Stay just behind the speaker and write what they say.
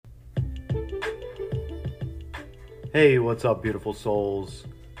Hey, what's up, beautiful souls?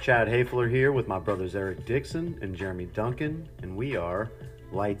 Chad Hafler here with my brothers Eric Dixon and Jeremy Duncan, and we are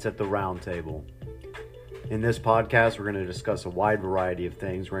Lights at the Round Table. In this podcast, we're going to discuss a wide variety of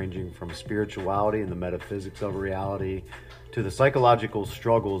things ranging from spirituality and the metaphysics of reality to the psychological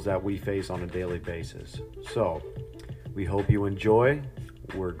struggles that we face on a daily basis. So, we hope you enjoy.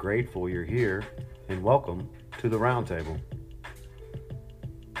 We're grateful you're here, and welcome to the Round Table.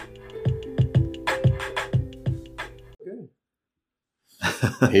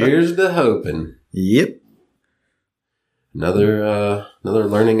 Here's the hoping. Yep. Another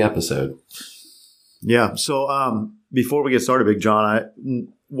learning episode. Yeah. So before we get started, Big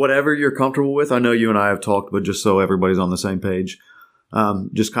John, whatever you're comfortable with, I know you and I have talked, but just so everybody's on the same page,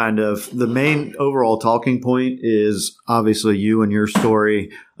 just kind of the main overall talking point is obviously you and your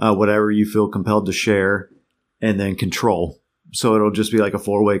story, whatever you feel compelled to share, and then control. So it'll just be like a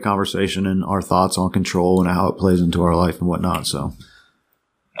 4-way conversation and our thoughts on control and how it plays into our life and whatnot. So.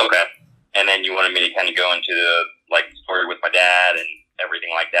 Okay. And then you wanted me to kind of go into the story with my dad and everything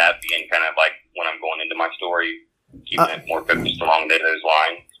like that, being kind of like when I'm going into my story, keeping it more focused along those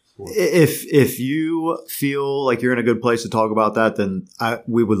lines. If you feel like you're in a good place to talk about that, then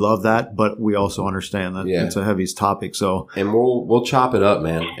we would love that. But we also understand that it's a heavy topic. So and we'll chop it up,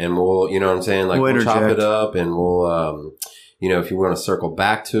 man. And we'll, you know what I'm saying? Like we'll chop it up, and we'll if you want to circle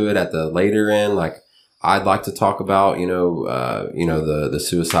back to it at the later end, like. I'd like to talk about, the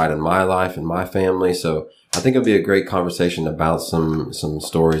suicide in my life and my family. So I think it'll be a great conversation to bounce some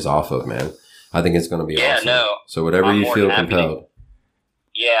stories off of, man. I think it's going to be awesome. No. So whatever you feel compelled.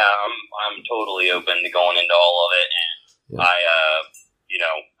 I'm totally open to going into all of it. And I,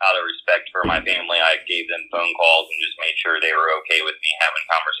 out of respect for my family, I gave them phone calls and just made sure they were okay with me having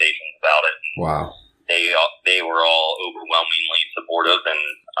conversations about it. Wow. They were all overwhelmingly supportive and,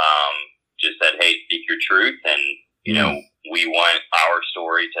 just said, hey, speak your truth, and, we want our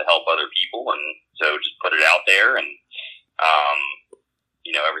story to help other people, and so just put it out there, and,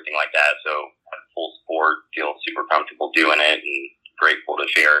 everything like that. So I have full support, feel super comfortable doing it, and grateful to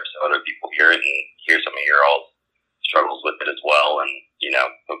share it so other people hear it and hear some of your all struggles with it as well, and,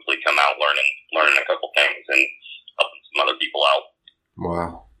 hopefully come out learning a couple things and helping some other people out.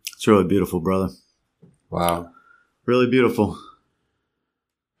 Wow. It's really beautiful, brother. Wow. Really beautiful.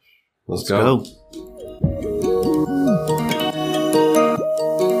 Let's go.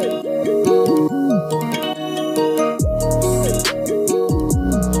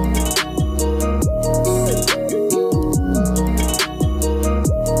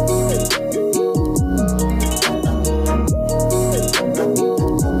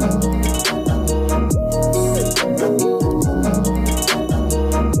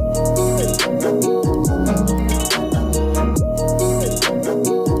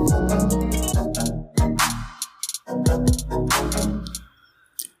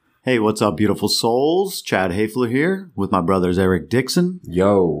 Hey, what's up, beautiful souls? Chad Hafler here with my brothers Eric Dixon.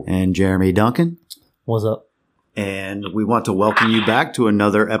 Yo. And Jeremy Duncan. What's up? And we want to welcome you back to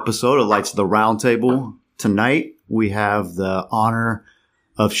another episode of Lights of the Round Table. Tonight, we have the honor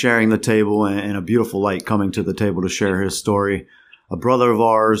of sharing the table and a beautiful light coming to the table to share his story. A brother of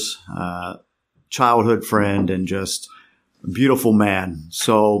ours, childhood friend, and just a beautiful man.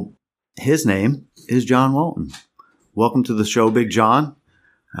 So his name is John Walton. Welcome to the show, Big John.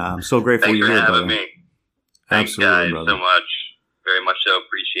 I'm so grateful you're here, brother. Thanks for having me. Thanks, guys, so much. Very much so.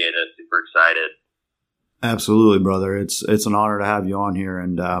 Appreciate it. Super excited. Absolutely, brother. It's an honor to have you on here,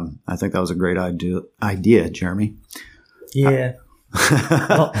 and I think that was a great idea, Jeremy. Yeah.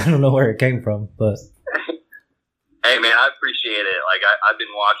 I don't know where it came from, but... Hey, man, I appreciate it. Like, I've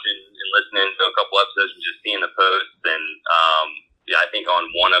been watching and listening to a couple episodes and just seeing the posts, and I think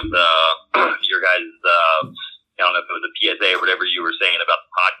on one of the your guys' I don't know if it was a PSA or whatever you were saying about the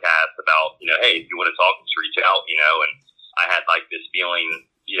podcast about, hey, if you want to talk, just reach out, and I had this feeling,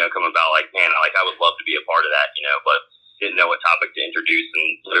 come about man, I would love to be a part of that, but didn't know what topic to introduce. And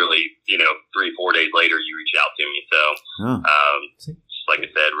literally, 3-4 days later, you reached out to me. So, just like I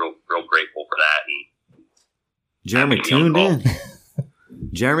said, real grateful for that. And Jeremy tuned in.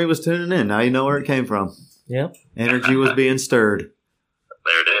 Jeremy was tuning in. Now you know where it came from. Yep. Energy was being stirred.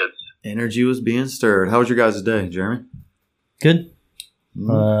 There it is. Energy was being stirred. How was your guys' day, Jeremy? Good.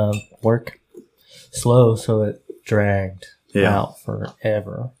 Work slow, so it dragged out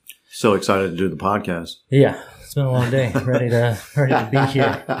forever. So excited to do the podcast. Yeah, it's been a long day. Ready to be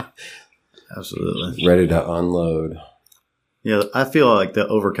here. Absolutely. Ready to unload. Yeah, I feel like the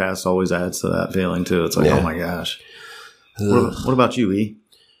overcast always adds to that feeling too. It's like, oh my gosh. What about you, E?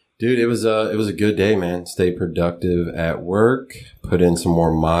 Dude, it was a good day, man. Stay productive at work. Put in some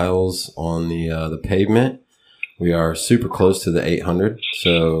more miles on the pavement. We are super close to the 800.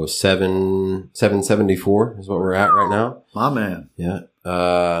 So 774 is what we're at right now. My man. Yeah.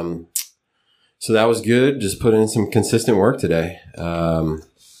 So that was good. Just put in some consistent work today.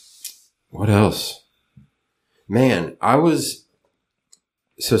 What else? Man,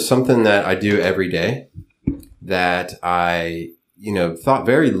 so something that I do every day that I, thought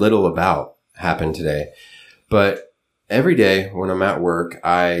very little about happened today. But every day when I'm at work,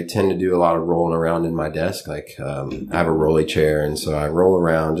 I tend to do a lot of rolling around in my desk. Like, I have a rolly chair, and so I roll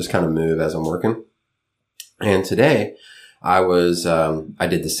around, just kind of move as I'm working. And today I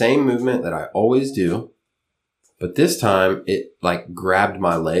did the same movement that I always do, but this time it like grabbed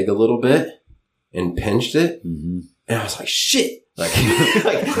my leg a little bit and pinched it. Mm-hmm. And I was like, shit. And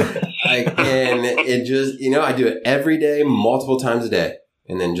it just, I do it every day, multiple times a day.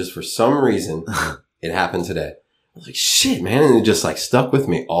 And then just for some reason, it happened today. I was like, shit, man. And it just like stuck with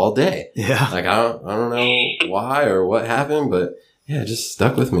me all day. Yeah. Like, I don't know why or what happened, but yeah, it just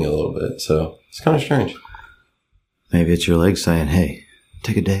stuck with me a little bit. So it's kind of strange. Maybe it's your leg saying, hey,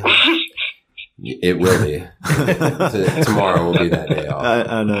 take a day off. It will be. Tomorrow will be that day off.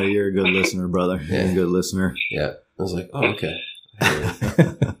 I know you're a good listener, brother. You're a good listener. Yeah. I was like, oh, okay.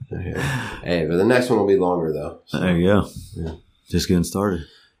 Hey, but the next one will be longer though. So, there you go. Yeah. Just getting started.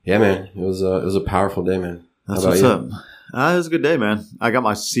 Yeah, man. It was a powerful day, man. That's what's up. It was a good day, man. I got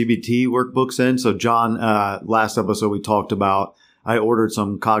my CBT workbooks in. So John, last episode we talked about, I ordered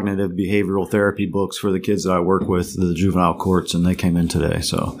some cognitive behavioral therapy books for the kids that I work with, the juvenile courts, and they came in today.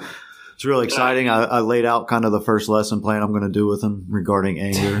 So it's really exciting. I laid out kind of the first lesson plan I'm going to do with them regarding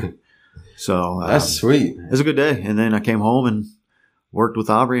anger. So that's sweet. It was a good day. And then I came home and worked with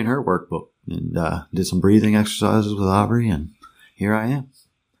Aubrey in her workbook and did some breathing exercises with Aubrey. And here I am.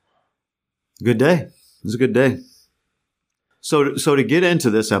 Good day. It was a good day. So to get into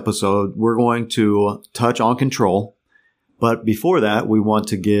this episode, we're going to touch on control. But before that, we want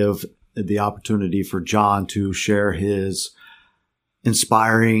to give the opportunity for John to share his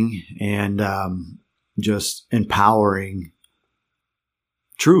inspiring and just empowering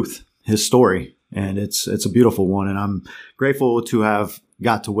truth, his story. And it's a beautiful one. And I'm grateful to have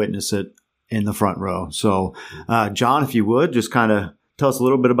got to witness it in the front row. So, John, if you would, just kind of tell us a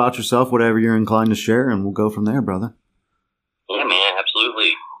little bit about yourself, whatever you're inclined to share, and we'll go from there, brother. Yeah, man,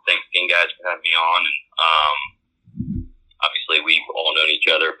 absolutely. Thanks again, guys, for having me on. And obviously, we've all known each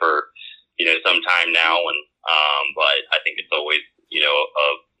other for some time now, and but I think it's always a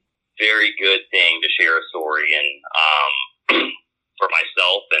very good thing to share a story, and for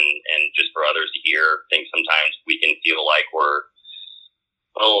myself and just for others to hear. I think sometimes we can feel like we're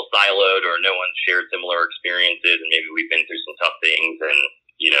a little siloed, or no one's shared similar experiences, and maybe we've been through some tough things and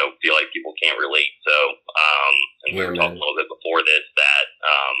feel like people can't relate. So and we were talking a little bit before this that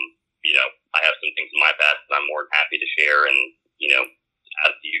I have some things in my past that I'm more than happy to share, and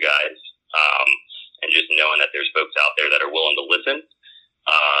as to you guys, and just knowing that there's folks out there that are willing to listen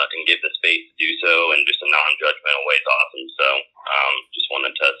and give the space to do so in just a non-judgmental way is awesome. So just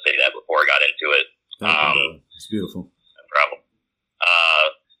wanted to say that before I got into it. It's beautiful. No problem.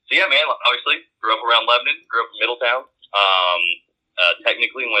 So yeah, man, obviously grew up around Lebanon, grew up in Middletown.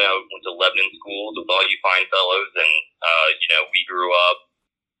 Technically when I went to Lebanon schools with all you fine fellows, and we grew up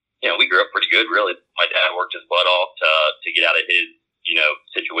pretty good, really. My dad worked his butt off to get out of his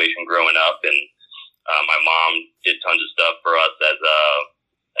situation growing up, and my mom did tons of stuff for us as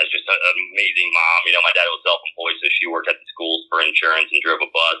just an amazing mom. My dad was self-employed, so she worked at the schools for insurance and drove a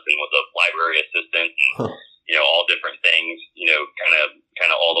bus and was a library assistant, and all different things,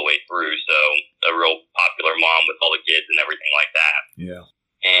 kind of all the way through. So a real popular mom with all the kids and everything like that. Yeah.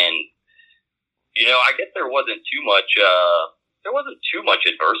 And I guess there wasn't too much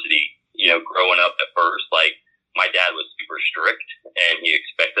adversity, growing up at first. Like, my dad was super strict, and he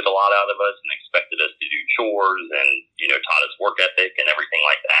expected a lot out of us and expected us to do chores and, taught us work ethic and everything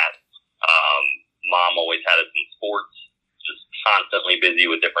like that. Mom always had us in sports, just constantly busy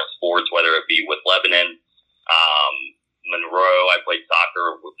with different sports, whether it be with Lebanon, Monroe. I played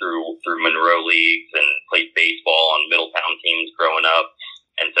soccer through Monroe leagues and played baseball on Middletown teams growing up.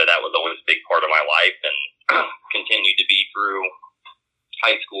 And so that was always a big part of my life, and continued to be through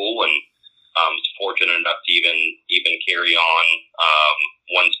high school, and was fortunate enough to even carry on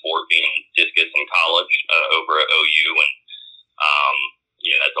one sport, being discus in college over at OU, and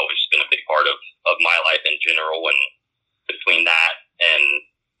that's always just been a big part of my life in general. And between that and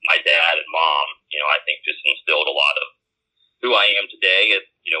my dad and mom, I think just instilled a lot of who I am today,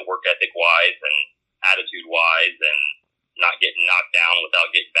 work ethic wise and attitude wise, and not getting knocked down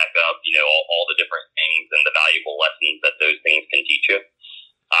without getting back up, all the different things and the valuable lessons that those things can teach you.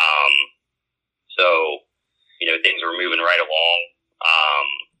 So, moving right along.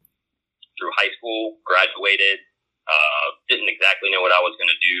 Through high school, graduated, didn't exactly know what I was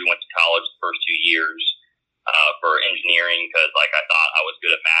going to do. Went to college the first 2 years for engineering because, like, I thought I was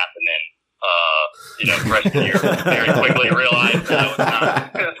good at math, and then, freshman year, very quickly realized that I was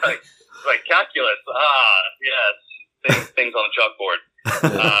not. like calculus, yes, things on the chalkboard.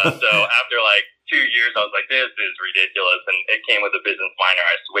 So after like 2 years, I was like, this is ridiculous, and it came with a business minor.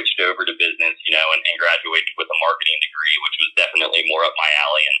 I switched over to business, and graduated with a marketing degree, which was definitely more up my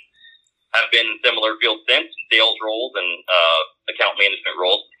alley, and have been in similar fields since, sales roles and account management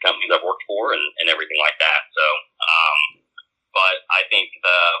roles, companies I've worked for, and everything like that. So, but I think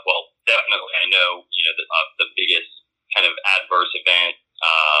definitely I know the biggest kind of adverse event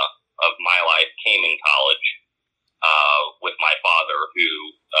of my life came in college with my father,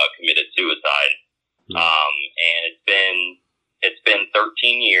 who committed suicide, and it's been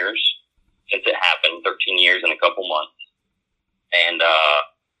 13 years since it happened, 13 years and a couple months, and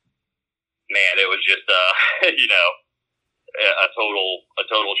man, it was just a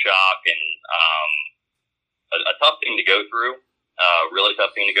total shock, and a tough thing to go through, really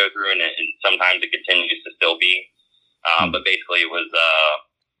tough thing to go through, and sometimes it continues to still be. But basically, it was,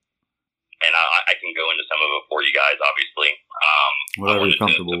 and I can go into some of it for you guys, obviously. Whatever you're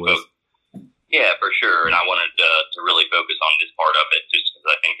comfortable with. Yeah, for sure. And I wanted to really focus on this part of it, just because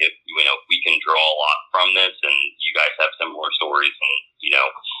I think if we can draw a lot from this, and you guys have similar stories, and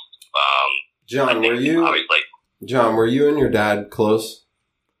John, were you and your dad close?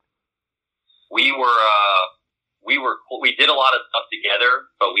 We did a lot of stuff together,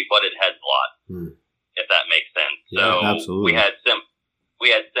 but we butted heads a lot, if that makes sense. Yeah, so absolutely. we had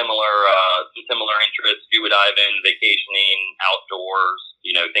similar interests: scuba diving, vacationing, outdoors,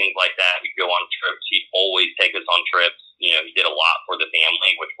 things like that. We'd go on trips. He'd always take us on trips. He did a lot for the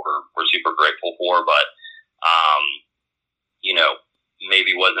family, which we're super grateful for, but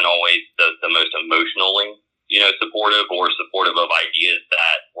maybe wasn't always the most emotionally, supportive of ideas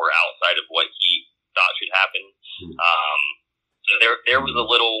that were outside of what he thought should happen. So there was a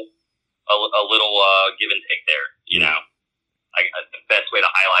little give and take there, the best way to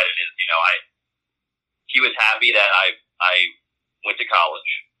highlight it is, he was happy that I went to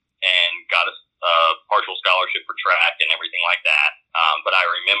college and got a partial scholarship for track and everything like that. But I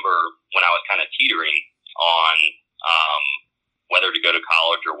remember when I was kind of teetering on, whether to go to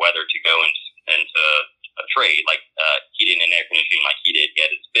college or whether to go into a trade, like heating and air conditioning, like he did. He had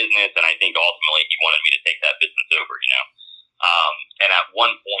his business, and I think ultimately he wanted me to take that business over, And at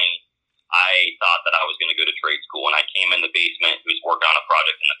one point, I thought that I was going to go to trade school, and I came in the basement. He was working on a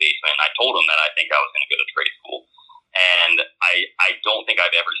project in the basement, and I told him that I think I was going to go to trade school. And I don't think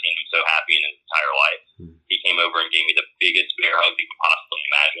I've ever seen him so happy in his entire life. He came over and gave me the biggest bear hug you could possibly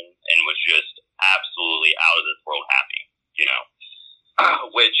imagine, and was just absolutely out of this world happy,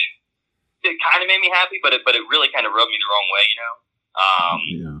 which it kind of made me happy, but it really kind of rubbed me the wrong way,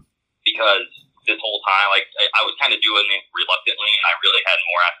 because this whole time, like, I was kind of doing it reluctantly, and I really had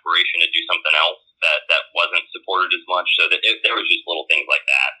more aspiration to do something else that wasn't supported as much. So that there was just little things like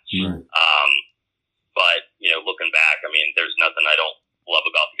that. Right. But looking back, I mean, there's nothing I don't love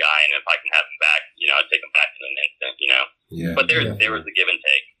about the guy, and if I can have him back, I'd take him back in an instant. Yeah. But there was a give and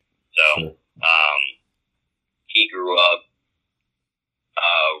take. So he grew up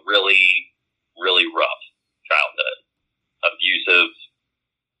really, really rough childhood, abusive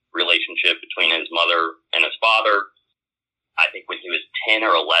relationship between his mother and his father. I think when he was 10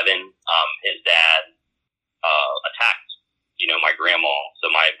 or 11, his dad attacked, my grandma.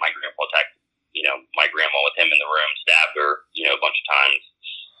 So my grandpa attacked, my grandma with him in the room, stabbed her, a bunch of times,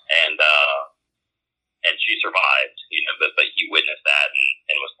 and she survived, but he witnessed that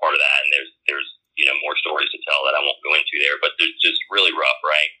and was part of that. And there's more stories to tell that I won't go into there, but there's just really rough,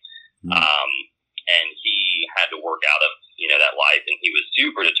 right? And he had to work out of, that life, and he was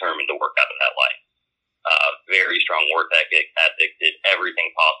super determined to work out of that life. Very strong work ethic, did everything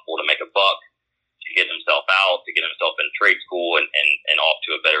possible to make a buck, to get himself out, to get himself in trade school and off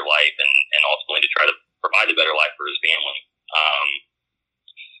to a better life, and ultimately to try to provide a better life for his family.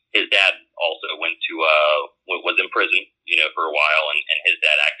 His dad also was in prison, for a while, and his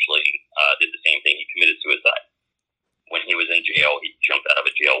dad actually did the same thing. He committed suicide. When he was in jail, he jumped out of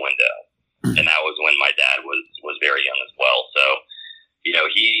a jail window. And that was when my dad was very young as well. So,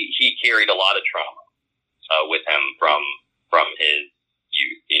 he carried a lot of trauma with him from his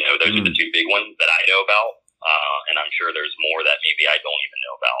youth. Those are the two big ones that I know about, and I'm sure there's more that maybe I don't even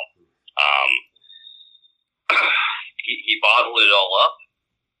know about. He bottled it all up.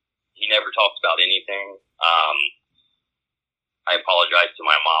 He never talked about anything. I apologize to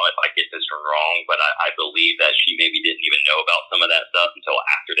my mom if I get this wrong, but I believe that she maybe didn't even know about some of that stuff until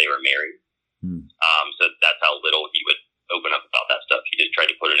after they were married. So that's how little he would open up about that stuff. He just tried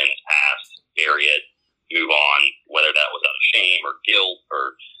to put it in his past, bury it, move on, whether that was out of shame or guilt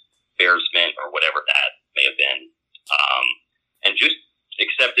or embarrassment or whatever that may have been. And just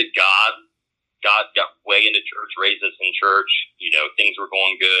accepted God. God got way into church, raised us in church. Things were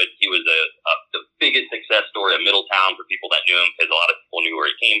going good. He was the biggest success story of Middletown for people that knew him, because a lot of people knew where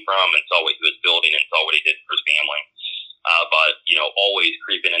he came from and saw what he was building and saw what he did for his family. But always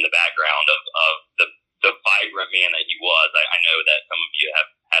creeping in the background of the vibrant man that he was. I know that some of you have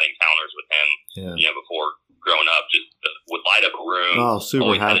had encounters with him, before growing up. Just would light up a room. Oh,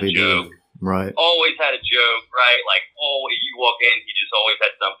 super happy dude. Right. Always had a joke, right? Like, always you walk in, he just always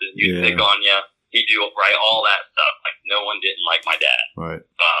had something. He'd pick on you. He'd do, right, all that stuff. Like, no one didn't like my dad. Right.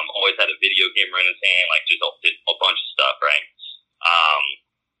 Always had a video camera in his hand, like, just did a bunch of stuff, right?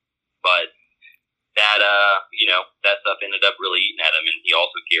 But that, that stuff ended up really eating at him, and he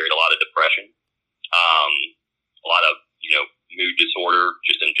also carried a lot of depression, a lot of, mood disorder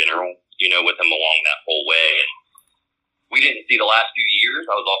just in general, with him along that whole way. And we didn't see the last few years.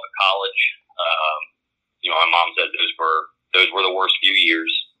 I was off of college. My mom said those were the worst few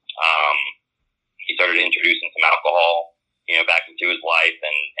years. He started introducing some alcohol, back into his life,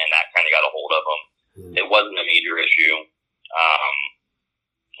 and that kind of got a hold of him. It wasn't a major issue.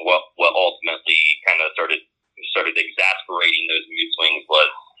 What ultimately kind of started exasperating those mood swings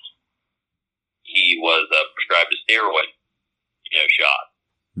was he was prescribed a steroid, shot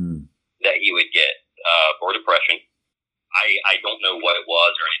that he would get for depression. I don't know what it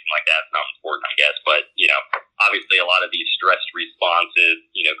was or anything like that. It's not important, I guess. But, obviously a lot of these stress responses,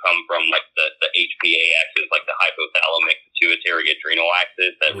 come from like the HPA axis, like the hypothalamic pituitary adrenal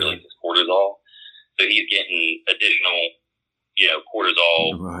axis that releases cortisol. So he's getting additional,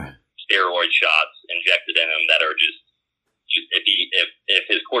 cortisol steroid shots injected in him that are just if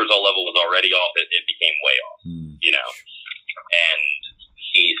his cortisol level was already off, it became way off, and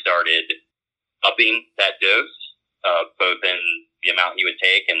he started upping that dose. Both in the amount he would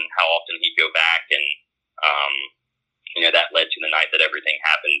take and how often he'd go back. And, that led to the night that everything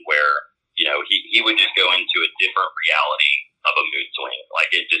happened where, he would just go into a different reality of a mood swing.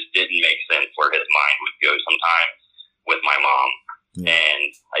 Like, it just didn't make sense where his mind would go sometimes with my mom. And,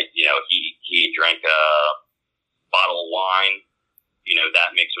 he drank a bottle of wine,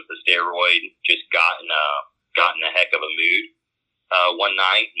 that mixed with the steroid, just got in a heck of a mood, one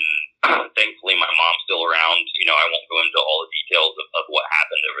night. And thankfully my mom's still around. I won't go into all the details of what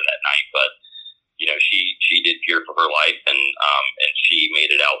happened over that night, but she did fear for her life, and she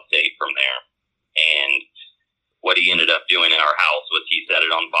made it out safe from there. And what he ended up doing in our house was he set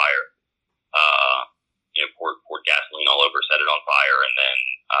it on fire. Poured gasoline all over, set it on fire, and then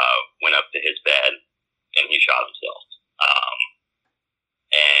went up to his bed and he shot himself.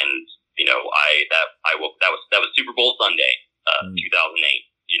 That was Super Bowl Sunday, 2008.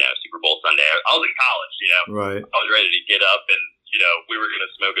 Super Bowl Sunday. I was in college, Right. I was ready to get up and, we were going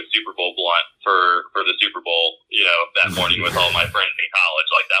to smoke a Super Bowl blunt for the Super Bowl, that morning with all my friends in college.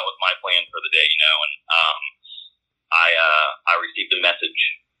 Like, that was my plan for the day, and I received a message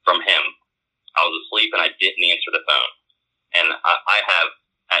from him. I was asleep and I didn't answer the phone. And I have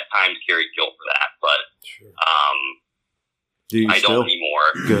at times carried guilt for that, but Do you I still? don't anymore.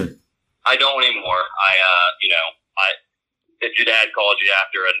 Good. I don't anymore. If your dad called you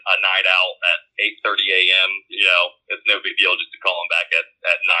after a night out at 8:30 a.m., it's no big deal just to call him back at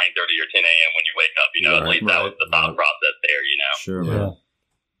 9:30 or 10 a.m. when you wake up. At least that was the thought process there. Sure. Yeah.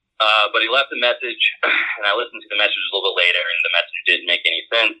 But he left a message, and I listened to the message a little bit later, and the message didn't make any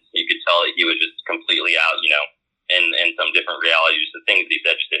sense. You could tell that he was just completely out, in some different realities. The things that he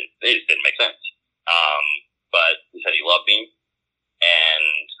said just didn't make sense. But he said he loved me,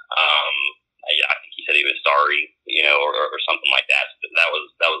 and I think he said he was sorry, or something like that. So that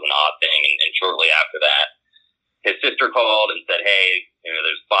was an odd thing. And shortly after that, his sister called and said, "Hey,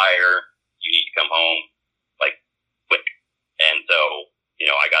 there's fire. You need to come home, like, quick." And so,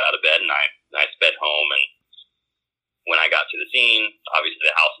 I got out of bed and I sped home. And when I got to the scene, obviously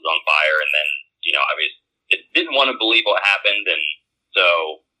the house was on fire. And then, I didn't want to believe what happened. And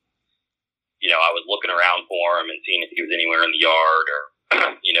so, I was looking around for him and seeing if he was anywhere in the yard or,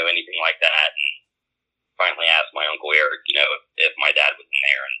 anything like that. And finally asked my Uncle Eric, if my dad was in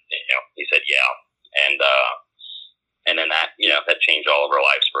there. And, he said, yeah. And then that, that changed all of our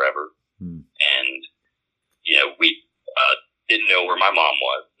lives forever. And, we didn't know where my mom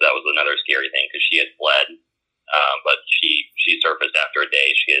was. That was another scary thing because she had fled. But she surfaced after a day.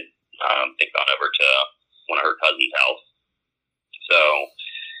 She had, gone over to one of her cousin's house. so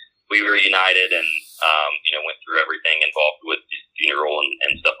we were united and, went through everything involved with the funeral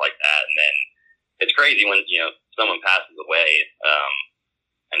and stuff like that. And then it's crazy when, someone passes away.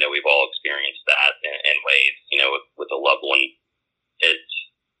 I know we've all experienced that in ways, with a loved one. It's,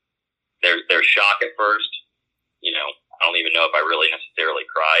 there's shock at first. I don't even know if I really necessarily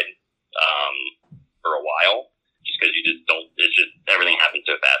cried, for a while, just because you just don't, it's just, everything happens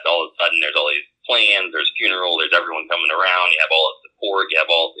so fast. All of a sudden there's all these plans, there's funeral, there's everyone coming around, you have all the support, you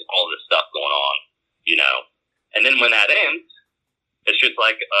have all this stuff going on, and then when that ends, it's just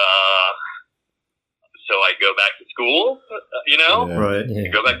like, so I go back to school, Right.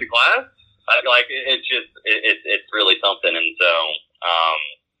 Yeah. Go back to class. It's just, it's really something. And so,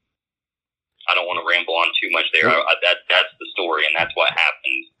 I don't want to ramble on too much there. That's the story and that's what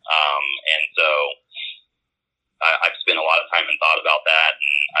happened. And so I've spent a lot of time and thought about that.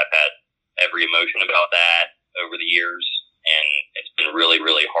 And I've had every emotion about that over the years. And it's been really,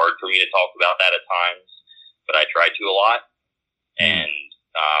 really hard for me to talk about that at times, but I try to a lot. And,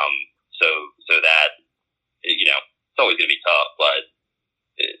 so that, it's always going to be tough, but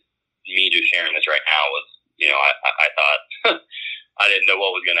me just sharing this right now was, I thought I didn't know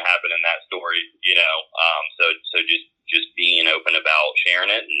what was going to happen in that story, so just being open about sharing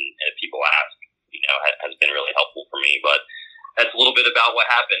it and if people ask, has been really helpful for me. But that's a little bit about what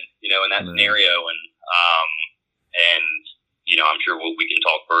happened, in that scenario. And I'm sure we can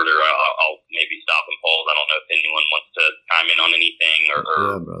talk further. I'll maybe stop and pause. I don't know if anyone wants to chime in on anything or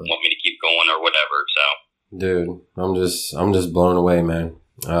want me to keep going or whatever. So, dude, I'm just blown away, man.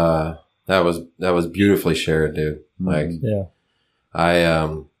 That was beautifully shared, dude. Like, I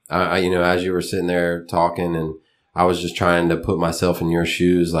as you were sitting there talking, and I was just trying to put myself in your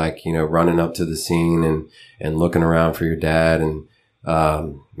shoes, like, running up to the scene and looking around for your dad. And,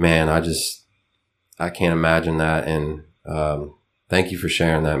 man, I can't imagine that. And, thank you for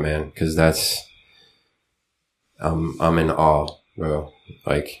sharing that, man. 'Cause I'm in awe, bro.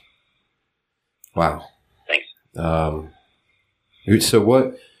 Like, wow. Thanks. So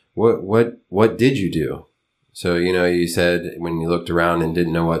what did you do? So, you said when you looked around and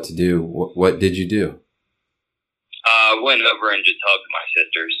didn't know what to do, what did you do? Went over and just hugged my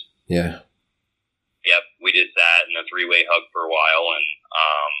sisters. Yeah. Yep. We just sat in a 3-way hug for a while, and,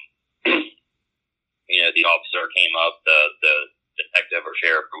 the officer came up, the detective or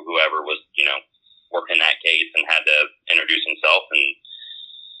sheriff or whoever was, working that case, and had to introduce himself and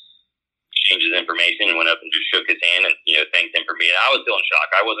change his information, and went up and just shook his hand and, thanked him for me. And I was still in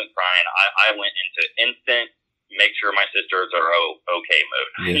shock. I wasn't crying. I went into instant, make sure my sisters are okay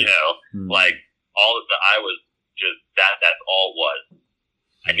mode, like all of I was just, that's all it was.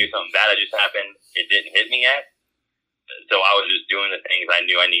 I knew something bad had just happened. It didn't hit me yet. So I was just doing the things I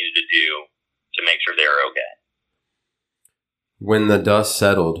knew I needed to do to make sure they were okay. When the dust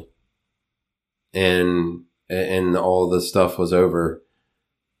settled and all the stuff was over,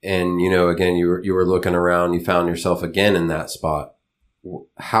 and, again, you were looking around, you found yourself again in that spot.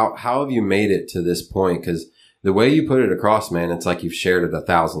 How have you made it to this point? 'Cause the way you put it across, man, it's like you've shared it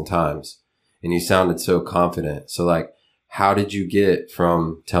 1,000 times and you sounded so confident. So, like, how did you get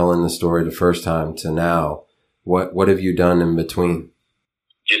from telling the story the first time to now? What have you done in between?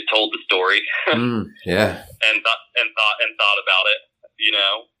 Just told the story. Yeah. And thought about it,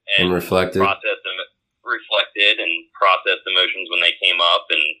 and reflected. Reflected and processed emotions when they came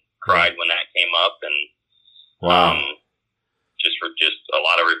up, and cried when that came up, and wow. Just a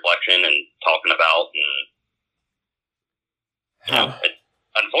lot of reflection and talking about, and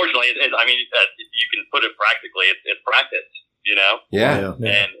unfortunately, you can put it practically. It's practice, Yeah.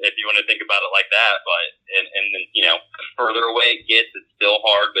 And if you want to think about it like that, but and then further away it gets, it's still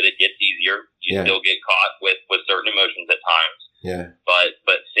hard, but it gets easier. You still get caught with certain emotions at times. Yeah. But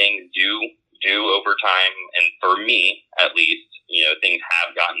things do over time, and for me at least, things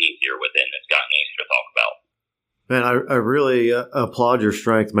have gotten easier with it, and it's gotten easier to talk about. Man, I really applaud your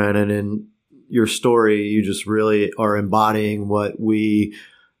strength, man. And in your story, you just really are embodying what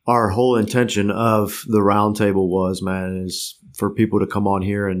our whole intention of the roundtable was, man, is for people to come on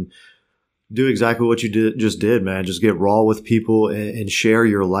here and do exactly what you just did, man. Just get raw with people and share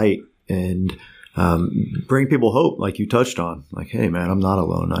your light and bring people hope, like you touched on. Like, hey, man, I'm not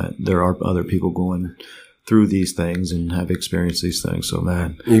alone. There are other people going through these things and have experienced these things. So,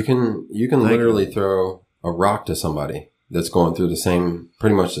 man, you can literally throw a rock to somebody that's going through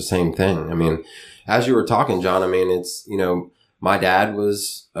pretty much the same thing. I mean, as you were talking, John, it's, my dad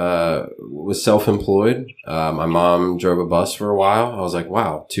was self-employed. My mom drove a bus for a while. I was like,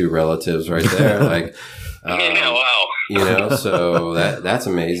 wow, 2 relatives right there. Like, wow. So that's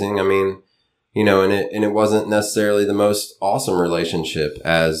amazing. I mean, you know, and it wasn't necessarily the most awesome relationship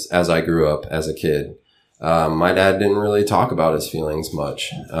as I grew up as a kid. My dad didn't really talk about his feelings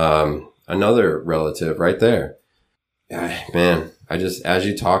much. Another relative right there. Man, as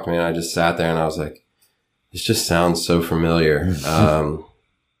you talked, man, I just sat there and I was like, this just sounds so familiar. Well,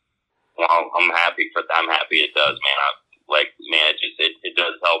 I'm happy it does, man. It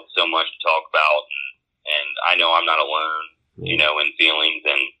does help so much to talk about. And I know I'm not alone, you know, in feelings.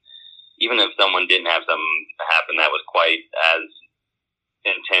 And even if someone didn't have something happen that was quite as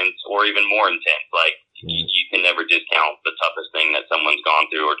intense or even more intense, like you can never discount the toughest thing that someone's gone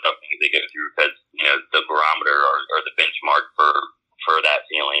through or tough things they go through, because, you know, the barometer or the benchmark for that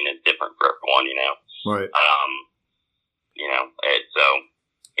feeling is different for everyone, you know. Right. You know, so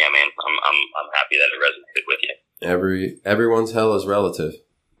yeah, man, I'm happy that it resonated with you. Everyone's hell is relative.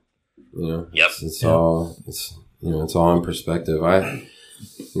 You know, yep. It's all in perspective.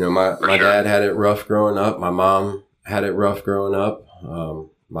 My dad had it rough growing up. My mom had it rough growing up.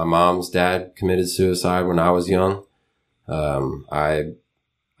 My mom's dad committed suicide when I was young.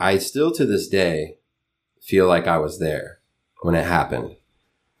 I still to this day feel like I was there when it happened.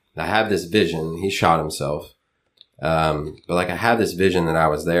 I have this vision. He shot himself. But like I had this vision that I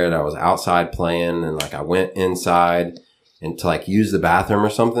was there, that I was outside playing, and like I went inside and to like use the bathroom or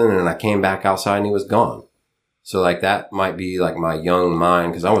something, and I came back outside and he was gone. So like that might be like my young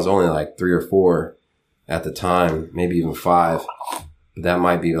mind, because I was only like 3 or 4 at the time, maybe even 5. But that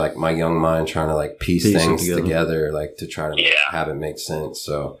might be like my young mind trying to like piece things together, like to try to have it make sense.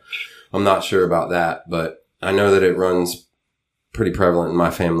 So I'm not sure about that, but I know that it runs pretty prevalent in my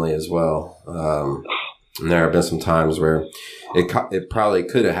family as well. And there have been some times where it probably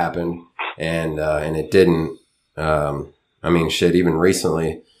could have happened and it didn't. I mean, shit, even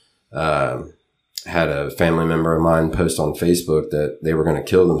recently, had a family member of mine post on Facebook that they were going to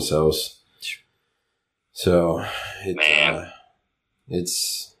kill themselves. So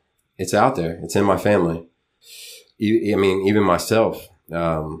it's out there. It's in my family. I mean, even myself,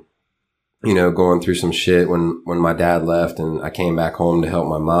 you know, going through some shit when my dad left and I came back home to help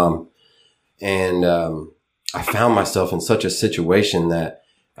my mom. And I found myself in such a situation that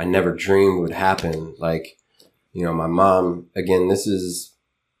I never dreamed would happen. Like, you know, my mom, again, this is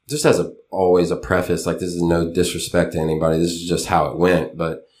just as always a preface, like this is no disrespect to anybody. This is just how it went.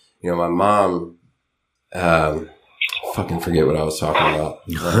 But, you know, my mom, fucking forget what I was talking about.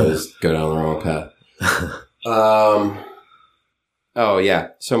 I always go down the wrong path. Oh yeah.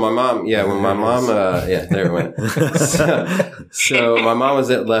 So my mom, when my mom, there it went. So my mom was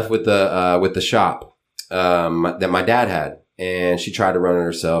left with the shop, that my dad had, and she tried to run it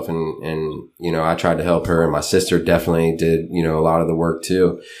herself. And, you know, I tried to help her, and my sister definitely did, you know, a lot of the work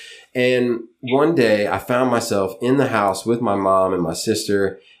too. And one day I found myself in the house with my mom and my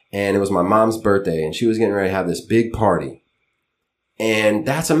sister, and it was my mom's birthday, and she was getting ready to have this big party. And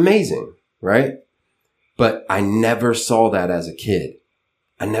that's amazing, right? But I never saw that as a kid.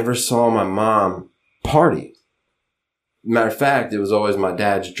 I never saw my mom party. Matter of fact, it was always my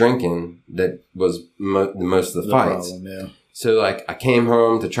dad's drinking that was most of the fights. Problem, yeah. So like I came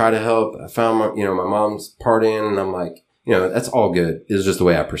home to try to help. I found my mom's partying, and I'm like, you know, that's all good. It was just the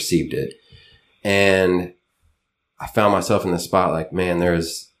way I perceived it. And I found myself in the spot like, man,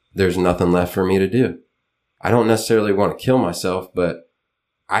 there's nothing left for me to do. I don't necessarily want to kill myself, but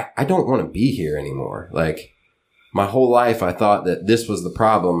I don't want to be here anymore. Like my whole life, I thought that this was the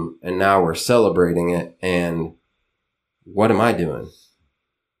problem, and now we're celebrating it. And what am I doing?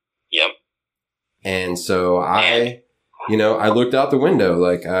 Yep. And so I looked out the window.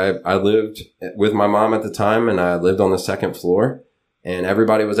 Like I lived with my mom at the time, and I lived on the 2nd floor, and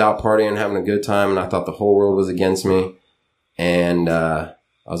everybody was out partying, having a good time. And I thought the whole world was against me. And, I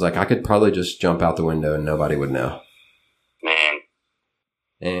was like, I could probably just jump out the window and nobody would know. Man.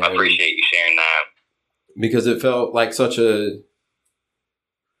 And I appreciate you sharing that. Because it felt like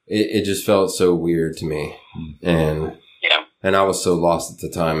it just felt so weird to me. And I was so lost at the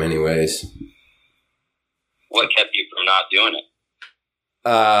time anyways. What kept you from not doing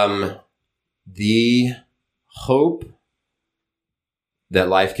it? The hope that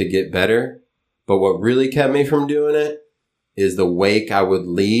life could get better. But what really kept me from doing it is the wake I would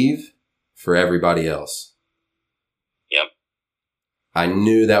leave for everybody else. Yep. I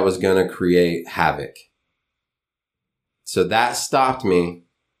knew that was going to create havoc. So that stopped me.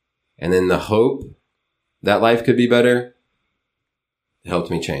 And then the hope that life could be better helped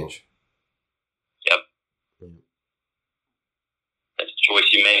me change. Yep. That's a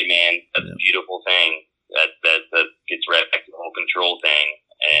choice you made, man. That's a beautiful thing. That gets right back to the whole control thing.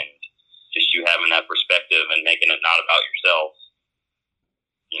 And just you having that perspective and making it not about yourself,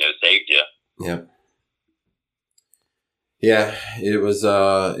 you know, saved you. Yep. Yeah, it was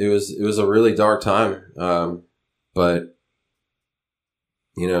a really dark time. But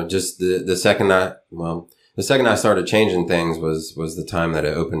you know, just the second I started changing things was the time that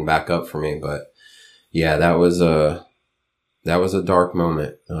it opened back up for me. But yeah, that was a dark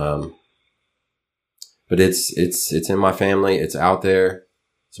moment. But it's in my family. It's out there.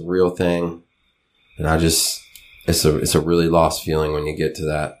 It's a real thing. And it's a really lost feeling when you get to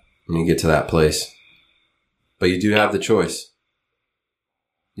that place. But you do have the choice.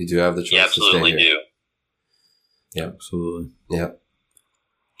 You do have the choice. You absolutely to stay here. do. Yeah, Absolutely. Yeah.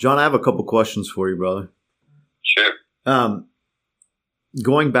 John, I have a couple questions for you, brother. Sure.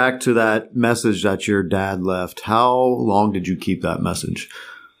 Going back to that message that your dad left, how long did you keep that message?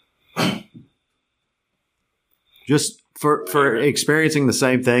 Just for experiencing the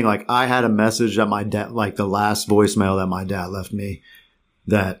same thing. Like, I had a message that my dad, like the last voicemail that my dad left me,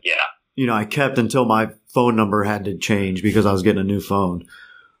 that, you know, I kept until my phone number had to change because I was getting a new phone.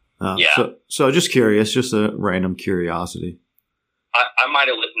 So just curious, just a random curiosity. I might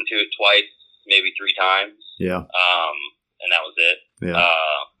have listened to it twice, maybe 3 times. Yeah. And that was it. Yeah.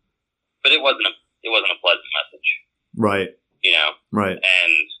 But it wasn't a pleasant message. Right. You know? Right.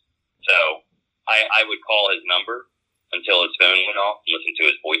 And so I would call his number until his phone went off and listen to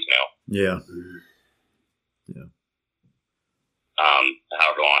his voicemail. Yeah. Yeah.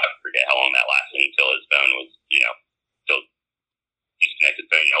 However long, I forget how long that lasted until his phone was, you know, still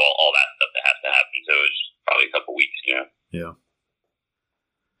disconnected phone, you know, all that stuff that has to happen. So it was probably a couple weeks, you know? Yeah.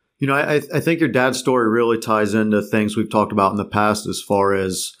 You know, I think your dad's story really ties into things we've talked about in the past as far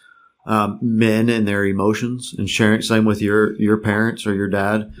as men and their emotions and sharing. Same with your parents or your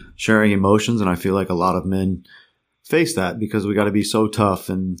dad sharing emotions. And I feel like a lot of men face that because we got to be so tough.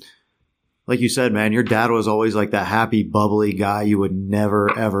 And like you said, man, your dad was always like that happy, bubbly guy you would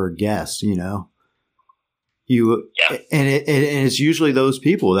never, ever guess, you know? And it's usually those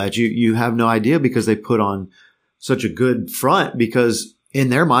people that you have no idea because they put on such a good front because in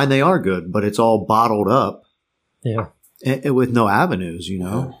their mind they are good, but it's all bottled up. Yeah. And with no avenues, you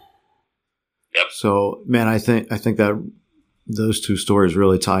know? Yep. So, man, I think that those two stories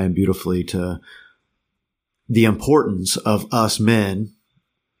really tie in beautifully to the importance of us men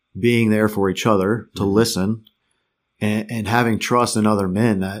being there for each other to listen and having trust in other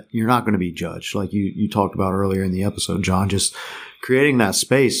men that you're not going to be judged. Like you talked about earlier in the episode, John, just creating that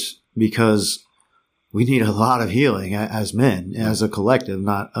space because we need a lot of healing as men, as a collective,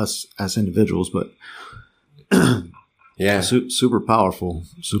 not us as individuals, but yeah, super powerful,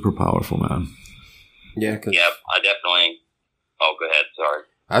 man. Yeah. Yep. I definitely. Oh, go ahead. Sorry.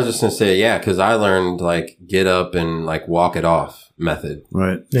 I was just going to say, yeah, because I learned like get up and like walk it off method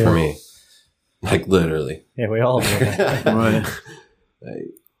right for me. Like literally. Yeah, we all do that. Right.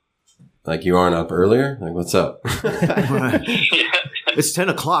 Like you aren't up earlier? Like what's up? Right. It's 10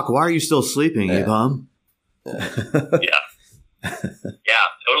 o'clock. Why are you still sleeping, you bum? Yeah. Yeah,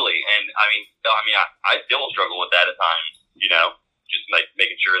 totally. And I still struggle with that at times, you know, just like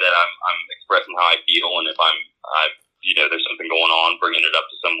making sure that I'm expressing how I feel. And if I'm you know, there's something going on, bringing it up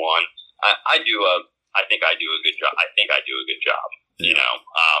to someone. I think I do a good job. You know,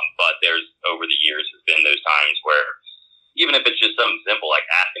 but there's over the years has been those times where even if it's just something simple like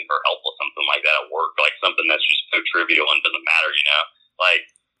asking for help with something like that at work, like something that's just so trivial and doesn't matter, you know, like,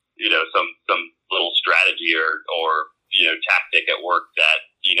 you know, some little strategy or, you know, tactic at work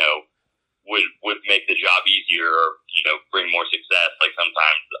that, you know, would make the job easier or, you know, bring more success. Like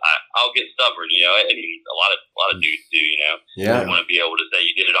sometimes I'll get stubborn, you know, and a lot of dudes do, you know, Yeah. you want to be able to say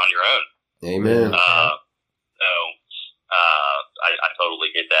you did it on your own. Amen. I totally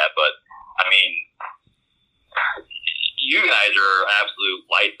get that, but I mean, you guys are absolute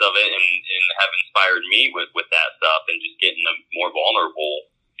lights of it and have inspired me with that stuff and just getting them more vulnerable,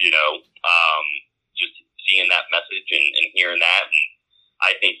 you know, just seeing that message and hearing that. And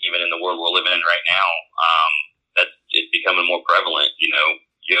I think even in the world we're living in right now, that's it's becoming more prevalent, you know,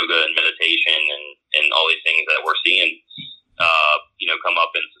 yoga and meditation and all these things that we're seeing, you know, come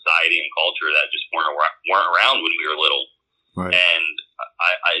up in society and culture that just weren't around when we were little. Right. And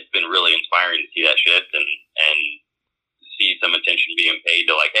it's been really inspiring to see that shift and see some attention being paid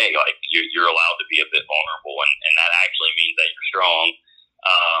to like, hey, like you're allowed to be a bit vulnerable and that actually means that you're strong,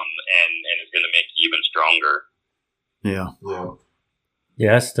 and it's going to make you even stronger. Yeah.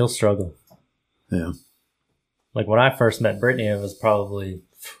 Yeah, I still struggle. Yeah. Like when I first met Brittany, it was probably,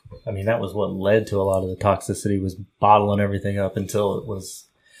 I mean, that was what led to a lot of the toxicity was bottling everything up until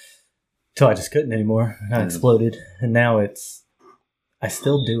I just couldn't anymore. And I exploded. And now I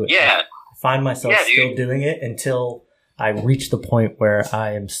still do it. Yeah. I find myself still doing it until I reach the point where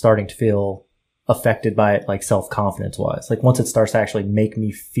I am starting to feel affected by it, like self-confidence wise. Like once it starts to actually make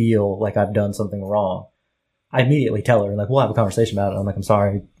me feel like I've done something wrong, I immediately tell her, and like, we'll have a conversation about it. I'm like, I'm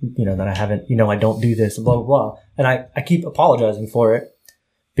sorry, that I haven't, I don't do this, and blah, blah, blah. And I keep apologizing for it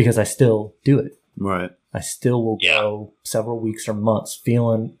because I still do it. Right. I still will go several weeks or months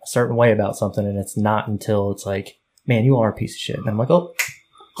feeling a certain way about something, and it's not until it's like, man, you are a piece of shit. And I'm like, oh,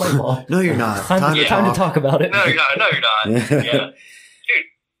 no, you're not. Time to talk about it. No, you're not. Yeah. Dude,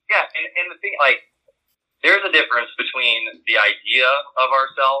 yeah, and the thing, like, there's a difference between the idea of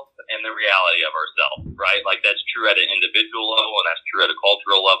ourselves and the reality of ourselves, right? Like, that's true at an individual level, and that's true at a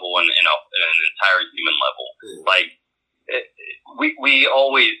cultural level, and an entire human level. Like, we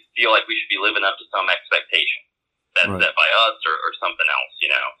always feel like we should be living up to some expectation that's set by us or something else,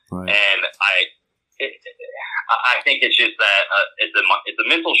 Right. And I think it's just that it's a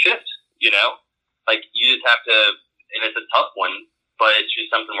mental shift, Like, you just have to, and it's a tough one, but it's just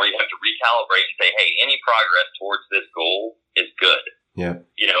something where you have to recalibrate and say, hey, any progress towards this goal is good. Yeah.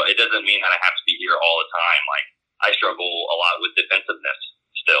 It doesn't mean that I have to be here all the time. Like, I struggle a lot with defensiveness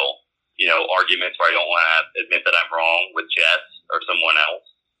still. Arguments where I don't want to admit that I'm wrong with Jess or someone else,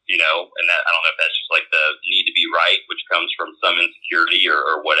 and that, I don't know if that's just like the need to be right, which comes from some insecurity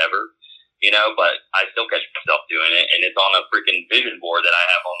or whatever, but I still catch myself doing it, and it's on a freaking vision board that I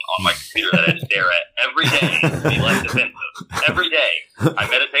have on my computer that I stare at every day to be less defensive. Every day. I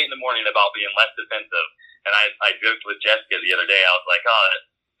meditate in the morning about being less defensive, and I joked with Jessica the other day. I was like, oh,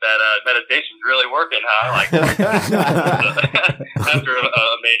 that meditation's really working, huh? Like, after a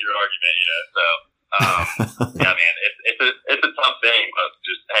major argument, So, yeah, man, it's a tough thing, but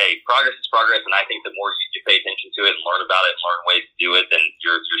just, hey, progress is progress, and I think the more you pay attention to it and learn about it and learn ways to do it, then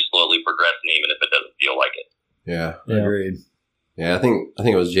you're slowly progressing, even if it doesn't feel like it. Yeah. Agreed. Yeah, I think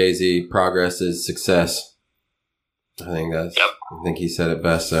it was Jay-Z. Progress is success. I think I think he said it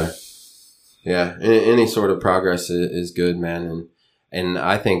best there. Yeah, any sort of progress is good, man, and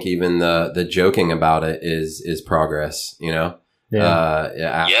I think even the joking about it is progress,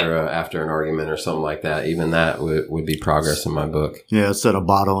 after an argument or something like that, even that would be progress in my book. Yeah, instead of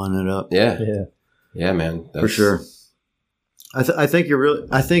bottling it up. Yeah, man, for sure. I think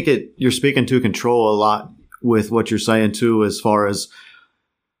you're speaking to control a lot with what you're saying too, as far as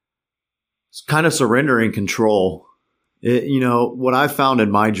kind of surrendering control. What I found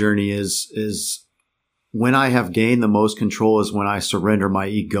in my journey is when I have gained the most control is when I surrender my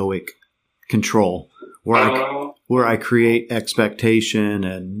egoic control, where I create expectation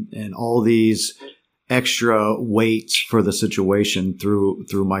and all these extra weights for the situation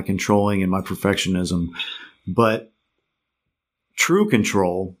through my controlling and my perfectionism. But true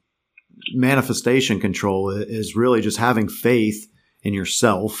control, manifestation control, is really just having faith in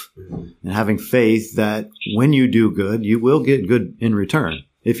yourself and having faith that when you do good, you will get good in return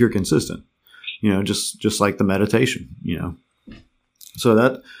if you're consistent. Just like the meditation, So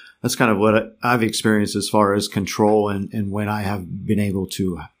that's kind of what I've experienced as far as control and when I have been able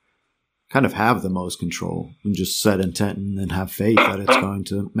to kind of have the most control and just set intent and then have faith that it's going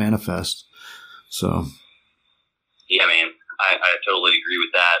to manifest. So. Yeah, man, I totally agree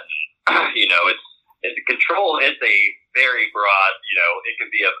with that. It's control is a very broad, it can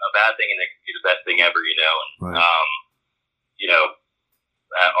be a bad thing and it can be the best thing ever, And, right.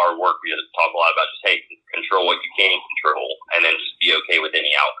 At our work, we talk a lot about just, hey, control what you can control and then just be okay with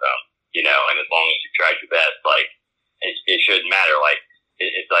any outcome, and as long as you tried your best, like, it shouldn't matter. Like,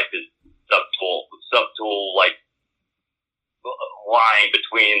 it's like this subtle, like, line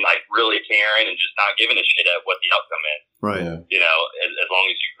between, like, really caring and just not giving a shit at what the outcome is. Right. As long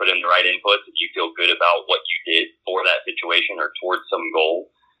as you put in the right inputs and you feel good about what you did for that situation or towards some goal,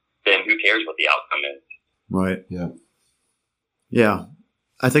 then who cares what the outcome is? Right. Yeah. Yeah.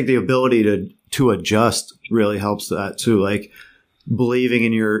 I think the ability to adjust really helps that too. Like believing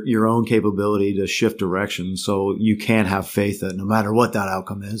in your own capability to shift direction. So you can have faith that no matter what that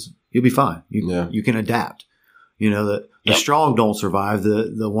outcome is, you'll be fine. You can adapt. The strong don't survive.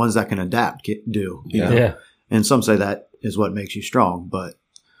 The ones that can adapt do. Yeah. And some say that is what makes you strong. But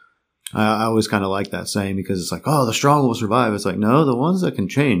I always kind of like that saying because it's like, oh, the strong will survive. It's like, no, the ones that can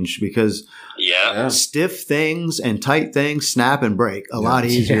change because stiff things and tight things snap and break a lot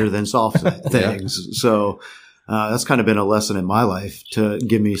easier than soft things. So that's kind of been a lesson in my life to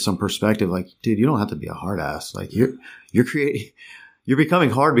give me some perspective. Like, dude, you don't have to be a hard ass. Like you're becoming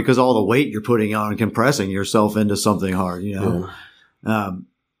hard because all the weight you're putting on and compressing yourself into something hard, Totally.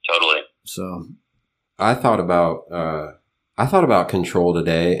 So I thought about control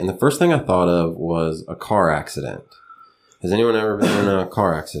today, and the first thing I thought of was a car accident. Has anyone ever been in a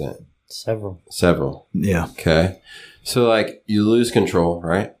car accident? Several. Yeah. Okay. So, like, you lose control,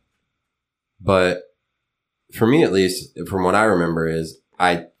 right? But for me, at least, from what I remember, is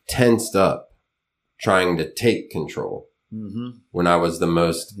I tensed up trying to take control when I was the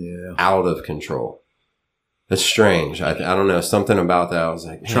most out of control. It's strange. I don't know. Something about that. I was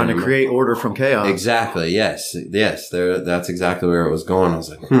like, trying to create order from chaos. Exactly. Yes. That's exactly where it was going. I was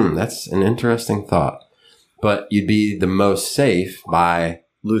like, that's an interesting thought. But you'd be the most safe by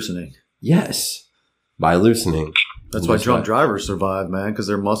loosening. Yes. By loosening. That's why drunk drivers survive, man, because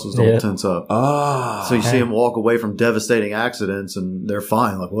their muscles don't tense up. Oh. So you see them walk away from devastating accidents and they're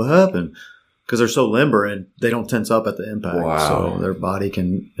fine. Like, what happened? Because they're so limber and they don't tense up at the impact. Wow. So their body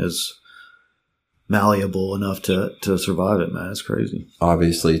is malleable enough to survive it, man. It's crazy.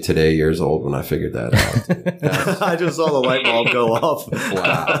 Obviously, today years old when I figured that out. I just saw the light bulb go off.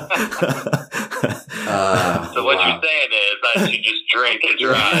 Wow. So what you're saying is I should just drink and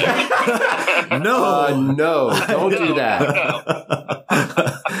drive. No, don't do that.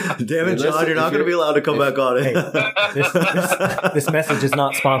 Damn it, John, you're not going to be allowed to come back on it. This message is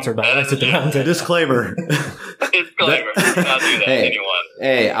not sponsored by Lights at the Round Table. Disclaimer. Disclaimer. Do not do that to anyone.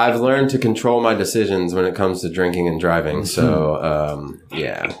 Hey, I've learned to control my decisions when it comes to drinking and driving. So,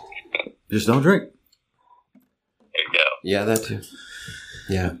 yeah. Just don't drink. There you go. Yeah, that too.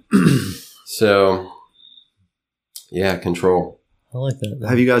 Yeah. So, yeah, control. I like that.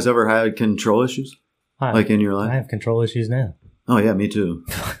 Have you guys ever had control issues? Like in your life? I have control issues now. Oh, yeah, me too.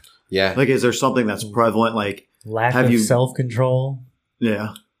 Yeah. Like, is there something that's prevalent? Like, lack of self-control.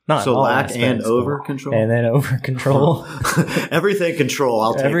 Yeah. Not so all lack aspects, and over control? And then over control. Everything control,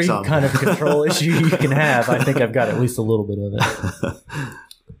 I'll take Every some. kind of control issue you can have, I think I've got at least a little bit of it.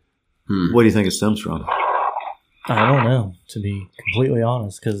 What do you think it stems from? I don't know, to be completely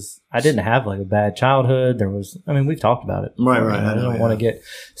honest, because I didn't have like a bad childhood. We've talked about it. Right. I don't want to get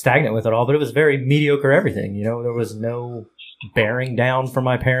stagnant with it all, but it was very mediocre everything. You know, there was no bearing down from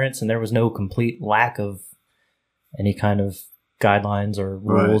my parents, and there was no complete lack of any kind of guidelines or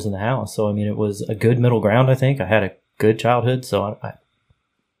rules in the house. So, it was a good middle ground, I think. I had a good childhood, so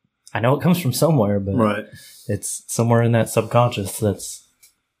I know it comes from somewhere, but it's somewhere in that subconscious that's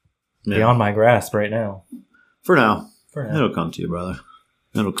beyond my grasp right now. For now. It'll come to you, brother.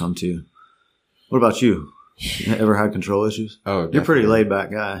 It'll come to you. What about you? You ever had control issues? Oh, definitely. You're a pretty laid back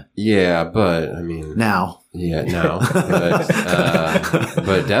guy. Yeah, but now. Yeah, now. But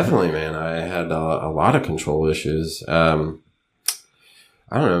definitely, man, I had a lot of control issues.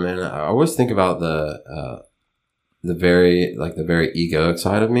 I don't know, man. I always think about the very egoic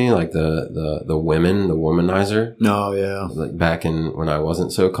side of me, like the womanizer. Oh, yeah. Like back when I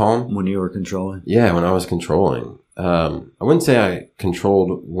wasn't so calm. When you were controlling? Yeah, when I was controlling. I wouldn't say I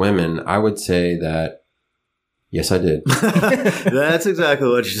controlled women. I would say that, yes, I did. That's exactly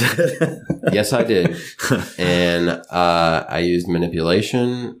what you said. Yes, I did. And I used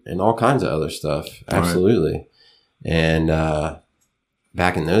manipulation and all kinds of other stuff. Absolutely. Right. And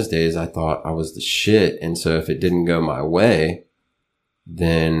back in those days, I thought I was the shit. And so if it didn't go my way,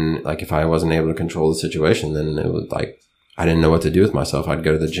 then like if I wasn't able to control the situation, then it was like I didn't know what to do with myself. I'd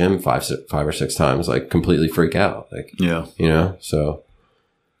go to the gym five or six times, like completely freak out. Like, so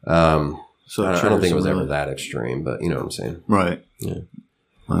I don't think it was ever that extreme, but you know what I'm saying? Right. Yeah.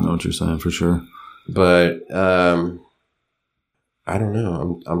 I know what you're saying for sure. But I don't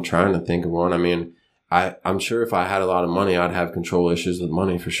know. I'm trying to think of one. I'm sure if I had a lot of money, I'd have control issues with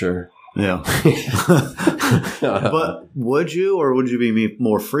money for sure. Yeah. But would you, or would you be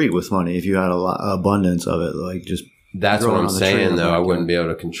more free with money if you had abundance of it? Like just that's what I'm saying, though. I wouldn't be able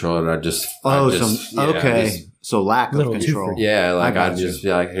to control it. So lack of control. Yeah, like I'd just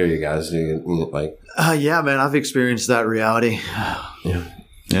be like, here you guys, like. Yeah, man, I've experienced that reality.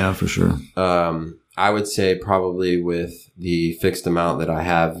 Yeah, for sure. I would say probably with the fixed amount that I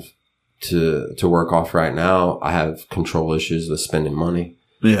have to work off right now, I have control issues with spending money.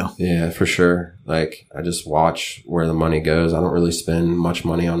 Yeah, for sure. Like I just watch where the money goes. I don't really spend much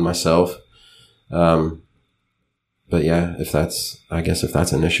money on myself. But yeah, if that's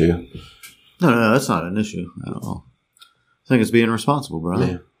an issue. No, that's not an issue at all. I think it's being responsible, brother.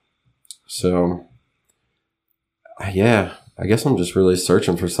 Yeah. So, yeah, I guess I'm just really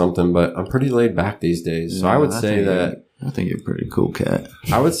searching for something, but I'm pretty laid back these days. So I would say that. I think you're a pretty cool cat.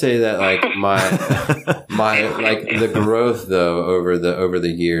 I would say that like my like the growth though over the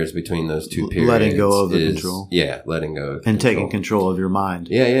years between those two periods, letting go of the control. Yeah, letting go of and taking control of your mind.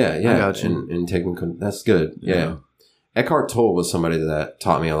 Yeah. I got you. And taking that's good. Yeah. Eckhart Tolle was somebody that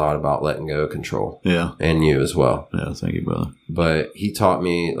taught me a lot about letting go of control. Yeah. And you as well. Yeah, thank you, brother. But he taught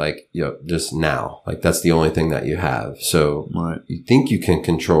me like, just now. Like that's the only thing that you have. So you think you can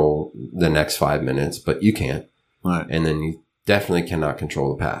control the next 5 minutes, but you can't. Right. And then you definitely cannot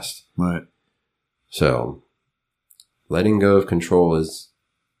control the past. Right. So letting go of control is,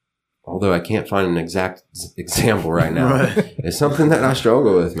 although I can't find an exact example right now, Right. it's something that I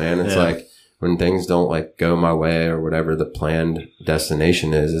struggle with, man. It's Yeah. like when things don't like go my way or whatever the planned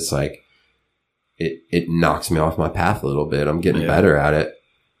destination is, it's like it knocks me off my path a little bit. I'm getting better at it,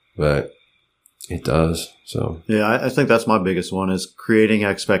 but it does. So yeah, I think that's my biggest one is creating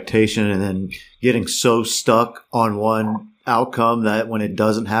expectation and then getting so stuck on one outcome that when it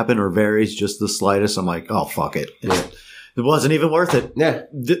doesn't happen or varies just the slightest, I'm like, oh, fuck it. It wasn't even worth it. yeah,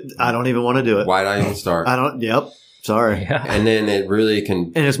 I don't even want to do it. why'd I even start? Yep. Sorry. Yeah. And then it really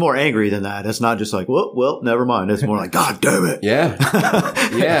can. And it's more angry than that. It's not just like, well, never mind. It's more like, God damn it. Yeah.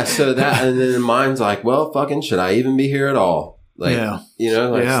 Yeah. So that, and then mine's like, well, fucking, should I even be here at all? Like, you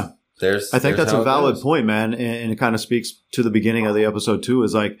know, like, I think that's a valid point, man. And it kind of speaks to the beginning of the episode too,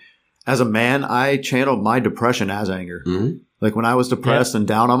 is like, as a man, I channeled my depression as anger. Mm-hmm. Like when I was depressed and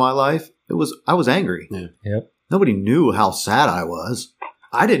down on my life, I was angry. Yeah. Yep. Nobody knew how sad I was.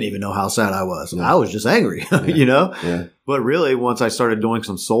 I didn't even know how sad I was. I was just angry, you know? Yeah. But really, once I started doing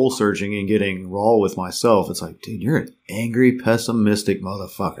some soul searching and getting raw with myself, it's like, dude, you're an angry, pessimistic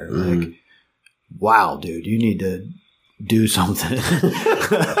motherfucker. Mm-hmm. Like, wow, dude, you need to do something.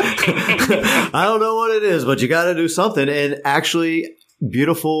 I don't know what it is, but you got to do something. And actually,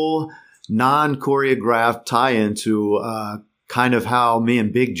 beautiful, non-choreographed tie-in to kind of how me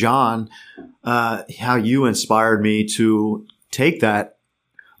and Big John, how you inspired me to take that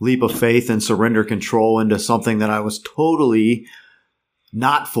leap of faith and surrender control into something that I was totally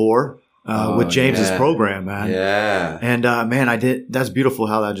not for with James's program, man. Yeah. And man, that's beautiful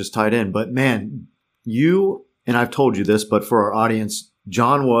how that just tied in. But man, you, and I've told you this, but for our audience,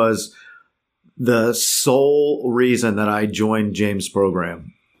 John was the sole reason that I joined James'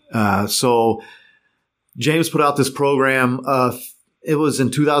 program. So James put out this program. It was in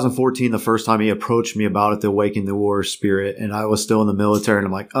 2014, the first time he approached me about it, the Awakening the Warrior Spirit. And I was still in the military and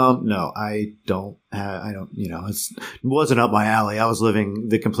I'm like, no, I don't, you know, it wasn't up my alley. I was living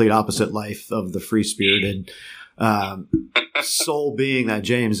the complete opposite life of the free spirited, soul being that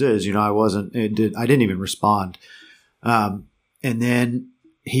James is, you know, I didn't even respond. And then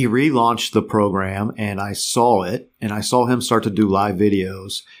he relaunched the program and I saw it and I saw him start to do live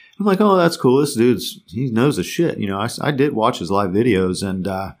videos. I'm like, oh, that's cool. This he knows his shit. You know, I did watch his live videos and,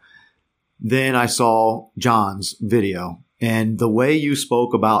 then I saw John's video and the way you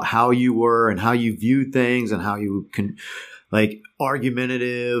spoke about how you were and how you viewed things and how you can like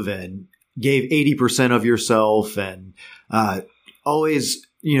argumentative and gave 80% of yourself and, always,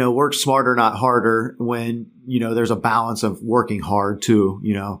 you know, work smarter, not harder when, you know, there's a balance of working hard too,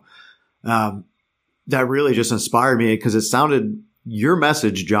 you know, that really just inspired me because it sounded, your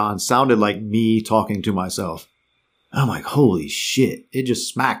message, John, sounded like me talking to myself. I'm like, holy shit. It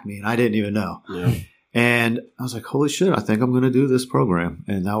just smacked me and I didn't even know. Yeah. And I was like, holy shit, I think I'm going to do this program.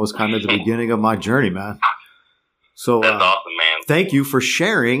 And that was kind of the beginning of my journey, man. So that's awesome, man. Thank you for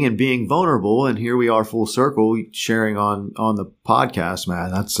sharing and being vulnerable. And here we are full circle sharing on the podcast,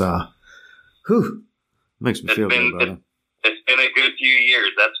 man. That's, makes me feel good, brother. It's been a good few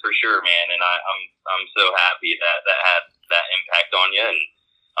years. That's for sure, man. And I'm so happy that had that impact on you. And,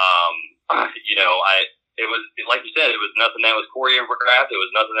 you know, it was, like you said, it was nothing that was choreographed. It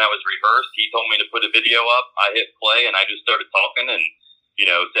was nothing that was rehearsed. He told me to put a video up. I hit play and I just started talking and, you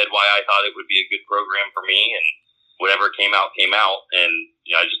know, said why I thought it would be a good program for me and whatever came out. And,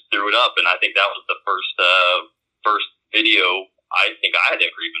 you know, I just threw it up. And I think that was the first video I think I had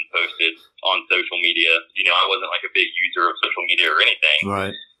ever even posted on social media. You know, I wasn't like a big user of social media or anything.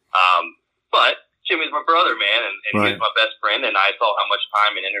 Right. But Jimmy's my brother, man, and right. He was my best friend, and I saw how much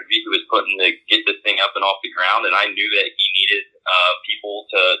time and energy he was putting to get this thing up and off the ground, and I knew that he needed people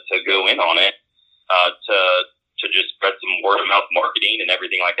to go in on it, to just spread some word of mouth marketing and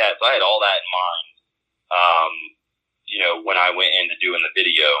everything like that. So I had all that in mind, you know, when I went into doing the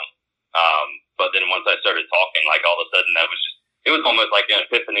video. But then once I started talking, like all of a sudden it was almost like an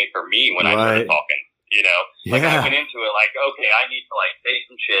epiphany for me when I started talking, you know, like I went into it like, okay, I need to like say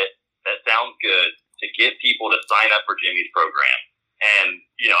some shit that sounds good to get people to sign up for Jimmy's program. And,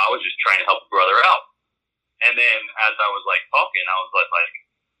 you know, I was just trying to help a brother out. And then as I was like talking, I was like,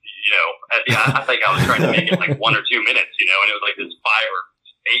 you know, I think I was trying to make it like 1 or 2 minutes, you know, and it was like this 5 or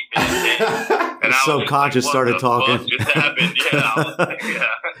 8 minutes in. And I was subconscious like, started talking. Just happened. Yeah, I was like,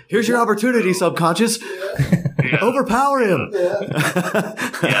 yeah. Here's your opportunity, subconscious. Yeah. Overpower him.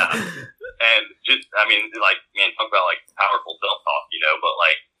 Yeah. And just, I mean, like, man, talk about like powerful self-talk, you know, but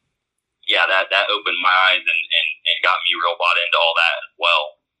like, yeah, that opened my eyes and got me real bought into all that as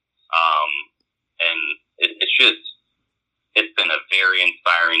well. And it's been a very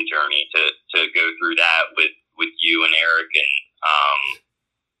inspiring journey to to go through that with you and Eric, and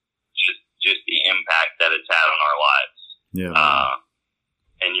just the impact that it's had on our lives. Yeah.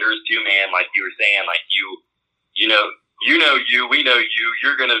 And yours too, man. Like you were saying, like we know you.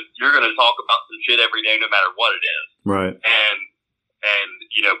 You're gonna talk about some shit every day, no matter what it is. Right. And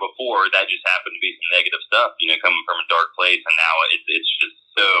before that just happened to be some negative stuff, coming from a dark place, and now it's just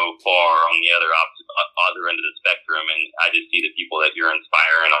so far on the other end of the spectrum. And I just see the people that you're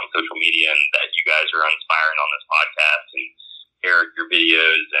inspiring on social media, and that you guys are inspiring on this podcast, and Eric, your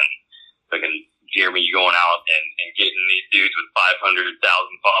videos, and fucking Jeremy, you going out and getting these dudes with 500,000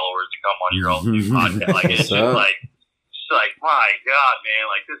 followers to come on your own podcast. Like, it's just like, my God, man,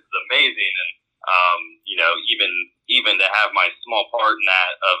 like, this is amazing. And, even to have my small part in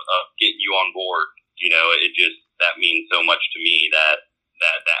that of getting you on board, that means so much to me that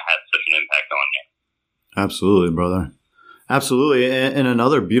has such an impact on you. Absolutely, brother. Absolutely. And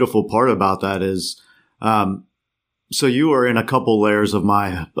another beautiful part about that is, so you were in a couple layers of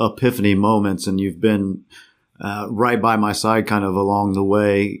my epiphany moments, and you've been right by my side kind of along the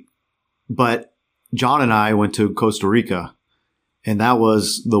way. But John and I went to Costa Rica, and that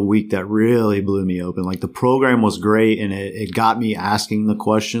was the week that really blew me open. Like, the program was great, and it got me asking the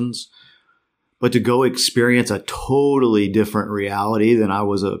questions. But to go experience a totally different reality than I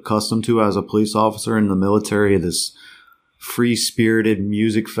was accustomed to as a police officer in the military, this free-spirited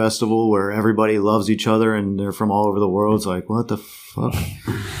music festival where everybody loves each other and they're from all over the world. It's like, what the fuck?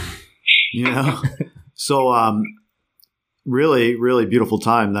 So, really, really beautiful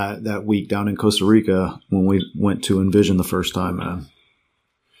time that week down in Costa Rica when we went to Envision the first time, man.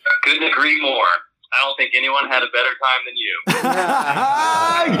 Couldn't agree more. I don't think anyone had a better time than you.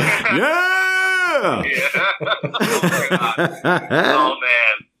 Yeah! Oh,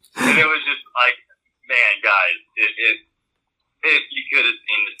 man. And it was just like, man, guys, if you could have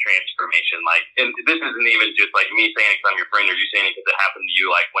seen this transformation, like, and this isn't even just like me saying it because I'm your friend, or you saying it because it happened to you.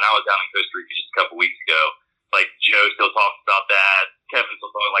 Like, when I was down in Costa Rica just a couple weeks ago, like, Joe still talks about that, Kevin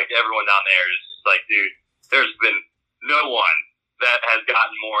still talks, like, everyone down there is just like, dude, there's been no one that has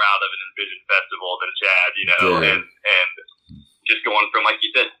gotten more out of an Envision festival than Chad, Yeah. and just going from, like you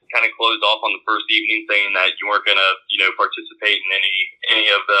said, kind of closed off on the first evening saying that you weren't gonna, participate in any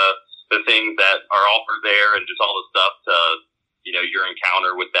of the things that are offered there, and just all the stuff to, your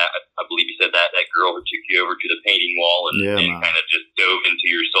encounter with that. I believe you said that girl who took you over to the painting wall and kind of just dove into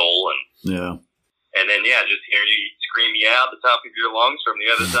your soul, and then just hearing you scream "yeah" at the top of your lungs from the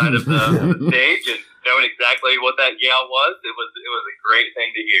other side of the stage, and knowing exactly what that "yeah" was. It was a great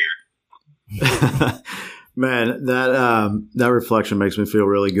thing to hear. Man, that reflection makes me feel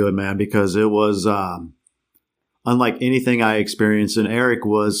really good, man, because it was unlike anything I experienced. And Eric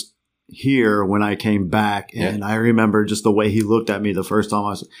was here when I came back, and I remember just the way he looked at me the first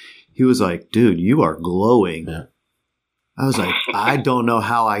time. He was like, "Dude, you are glowing." Yeah. I was like, I don't know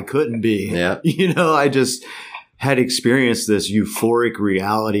how I couldn't be. Yeah. I just had experienced this euphoric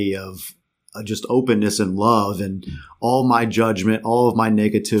reality of just openness and love, and all my judgment, all of my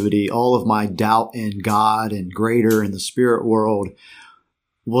negativity, all of my doubt in God and greater in the spirit world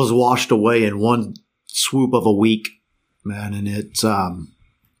was washed away in one swoop of a week, man. And it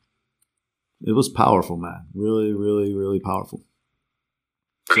was powerful, man. Really, really, really powerful.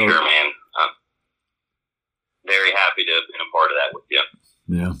 For sure, man. I'm very happy to have been a part of that with you.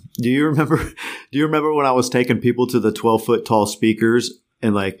 Yeah. Do you remember when I was taking people to the 12-foot tall speakers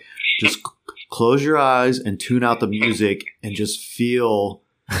and like just close your eyes and tune out the music and just feel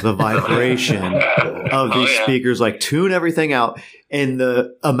the vibration of these speakers, like tune everything out. And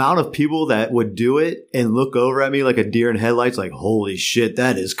the amount of people that would do it and look over at me like a deer in headlights, like, holy shit,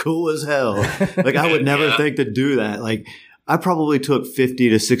 that is cool as hell. Like, I would never think to do that. Like, I probably took 50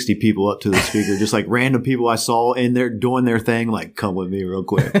 to 60 people up to the speaker, just like random people I saw in there doing their thing. Like, come with me real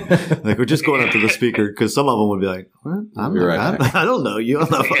quick. Like, we're just going up to the speaker, because some of them would be like, what? I don't know you. I'm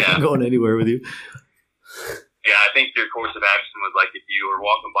not fucking going anywhere with you. Yeah, I think your course of action was like, if you were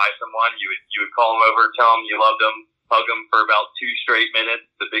walking by someone, you would call them over, tell them you loved them, hug them for about 2 straight minutes,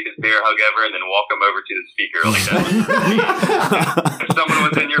 the biggest bear hug ever, and then walk them over to the speaker. Like, that was if someone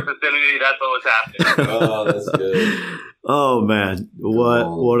was in your vicinity, that's what was happening. Oh, that's good. Oh man,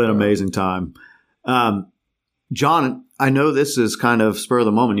 what an amazing time. John, I know this is kind of spur of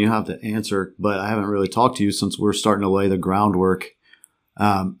the moment. You have to answer, but I haven't really talked to you since we're starting to lay the groundwork.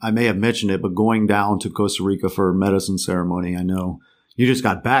 I may have mentioned it, but going down to Costa Rica for a medicine ceremony, I know you just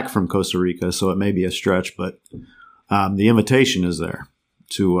got back from Costa Rica, so it may be a stretch, but the invitation is there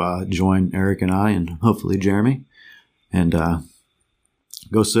to join Eric and I, and hopefully Jeremy, and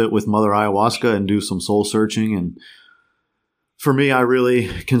go sit with Mother Ayahuasca and do some soul searching and For me, I really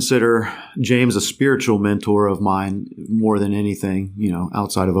consider James a spiritual mentor of mine more than anything,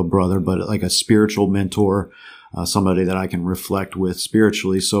 outside of a brother, but like a spiritual mentor, somebody that I can reflect with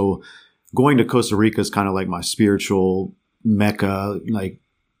spiritually. So going to Costa Rica is kind of like my spiritual Mecca, like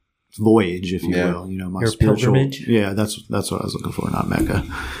voyage, if you will. My your spiritual pilgrimage. Yeah, that's what I was looking for, not Mecca.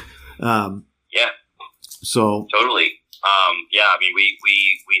 So totally. I mean, we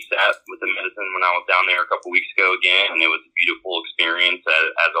sat with the medicine when I was down there a couple weeks ago again, and it was a beautiful experience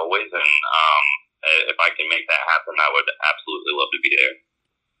as always. And if I can make that happen, I would absolutely love to be there.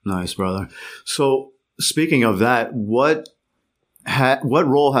 Nice, brother. So speaking of that, what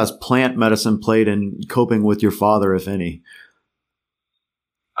role has plant medicine played in coping with your father, if any?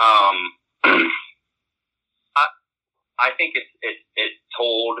 I think it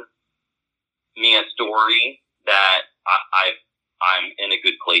told me a story that I'm in a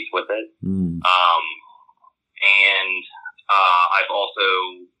good place with it. And I've also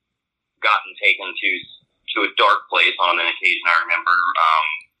gotten taken to a dark place on an occasion. I remember,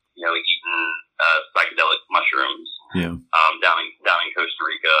 eating psychedelic mushrooms down in Costa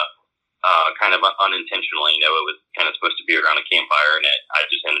Rica, kind of unintentionally. It was kind of supposed to be around a campfire, and I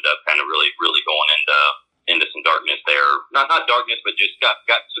just ended up kind of really, really going into some darkness there. Not darkness, but just got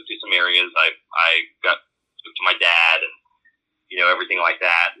took to some areas. I got took to my dad and everything like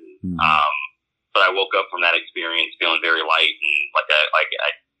that. And, but I woke up from that experience feeling very light and like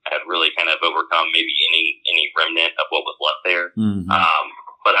I had really kind of overcome maybe any remnant of what was left there.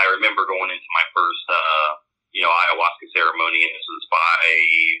 But I remember going into my first ayahuasca ceremony, and this was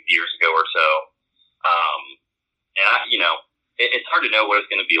 5 years ago or so. And it's hard to know what it's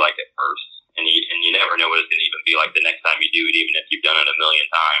going to be like at first. And you never know what it's going to even be like the next time you do it, even if you've done it a million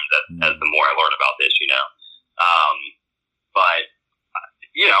times, as the more I learn about this, But,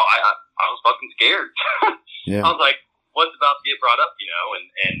 I was fucking scared. I was like, what's about to get brought up,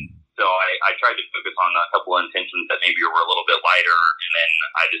 And so I tried to focus on a couple of intentions that maybe were a little bit lighter. And then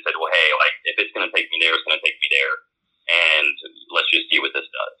I just said, well, hey, like, if it's going to take me there, it's going to take me there. And let's just see what this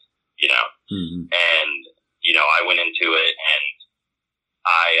does, And, I went into it and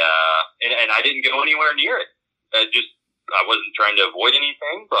I didn't go anywhere near it. I wasn't trying to avoid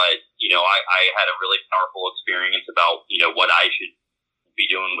anything, but, I had a really powerful experience about, what I should be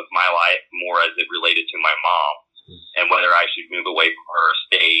doing with my life more as it related to my mom and whether I should move away from her or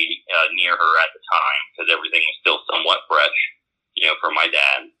stay near her at the time because everything was still somewhat fresh, for my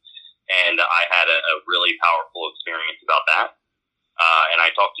dad. And I had a really powerful experience about that. And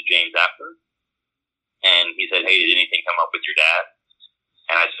I talked to James after, and he said, hey, did anything come up with your dad?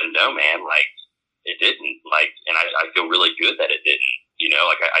 And I said, no, man, like, it didn't. Like, and I feel really good that it didn't.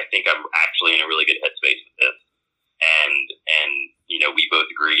 I think I'm actually in a really good headspace with this. And we both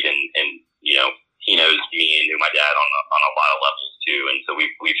agreed, and he knows me and knew my dad on a lot of levels too. And so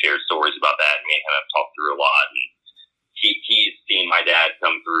we've shared stories about that, and me and him have talked through a lot. And he's seen my dad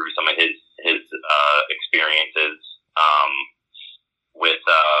come through some of his experiences with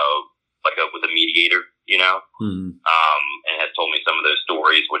a mediator, and has told me some of those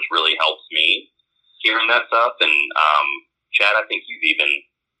stories, which really helps me hearing that stuff. And Chad, I think you've even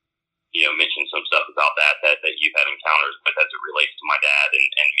mentioned some stuff about that you've had encounters with as it relates to my dad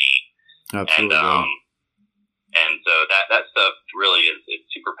and me. Absolutely. And so that stuff really is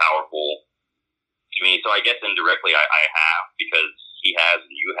super powerful to me. So I guess indirectly I have, because he has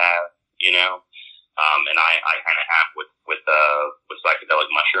and you have, and I kind of have with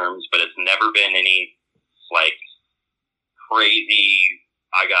psychedelic mushrooms, but it's never been any like crazy,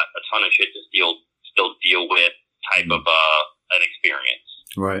 I got a ton of shit to still deal with type of an experience.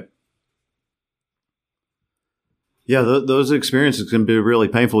 Right. Yeah, those experiences can be really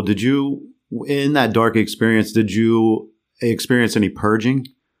painful. In that dark experience, did you experience any purging?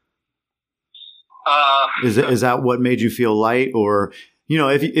 Is that what made you feel light, or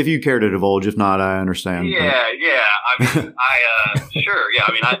if you care to divulge? If not, I understand. Yeah. I mean, sure. Yeah.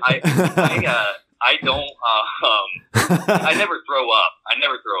 I mean, I don't. I never throw up.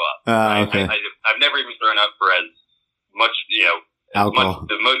 Okay. I've never even thrown up for as much. Alcohol.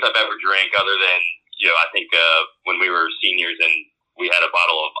 The most I've ever drank, other than I think when we were seniors and we had a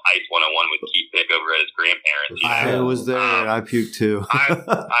bottle of Ice 101 with Keith Pick over at his grandparents. I was there. I puked too.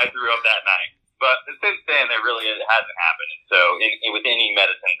 I threw up that night. But since then, it really hasn't happened. So with any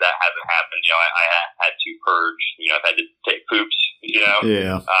medicines, that hasn't happened. I had to purge. I've had to take poops.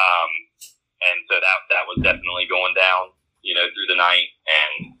 Yeah. And so that was definitely going down. Through the night,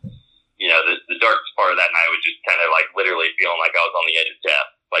 and the darkest part of that night was just kind of like literally feeling like I was on the edge of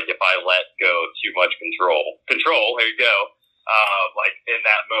death. Like if I let go of too much control, here you go. Like in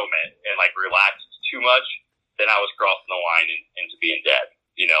that moment, and like relaxed too much, then I was crossing the line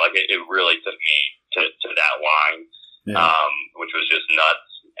like it really took me to that line, which was just nuts.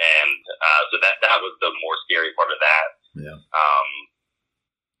 And so that was the more scary part of that. Yeah.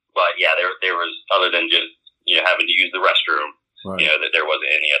 But yeah, there was, other than just, having to use the restroom, right. That there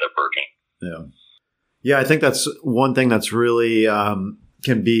wasn't any other purging. Yeah. Yeah, I think that's one thing that's really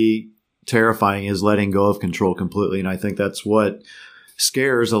can be terrifying, is letting go of control completely. And I think that's what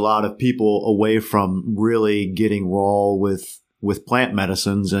scares a lot of people away from really getting raw with plant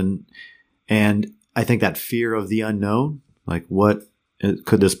medicines. And I think that fear of the unknown, like what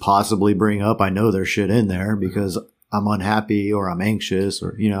could this possibly bring up? I know there's shit in there because I'm unhappy or I'm anxious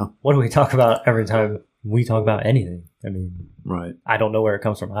or, What do we talk about every time we talk about anything? I mean, right. I don't know where it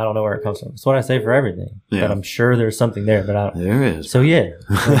comes from. I don't know where it comes from. It's what I say for everything. Yeah. But I'm sure there's something there, but I don't. There is. So yeah,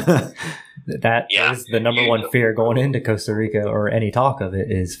 that is the number one fear going into Costa Rica or any talk of it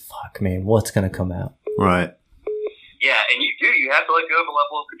is, fuck, man, what's going to come out? Right. Yeah, and you have to let go of a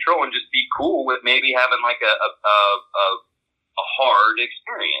level of control and just be cool with maybe having like a hard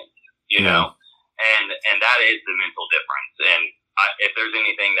experience, you know, and that is the mental difference. And if there's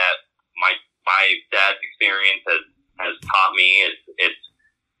anything that my dad's experience has taught me, it's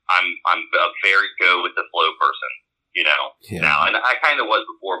I'm a very go with the flow person, now, and I kind of was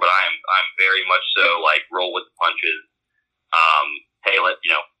before, but I'm very much so like roll with the punches. Hey,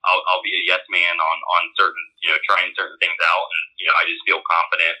 I'll be a yes man on certain, trying certain things out, and I just feel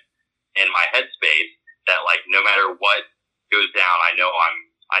confident in my headspace that like no matter what goes down, I know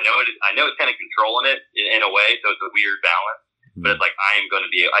it's kind of controlling it in a way, so it's a weird balance. But it's like I'm going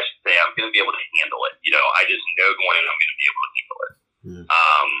to be able to handle it. I just know going in I'm going to be able to handle it.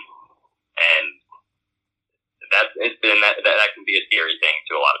 And that can be a scary thing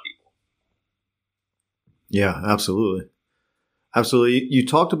to a lot of people. Yeah, absolutely. Absolutely. You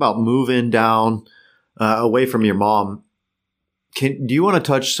talked about moving down away from your mom. Do you want to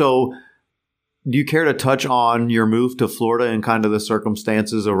touch? So, do you care to touch on your move to Florida and kind of the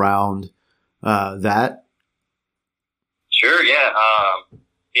circumstances around that? Sure. Yeah.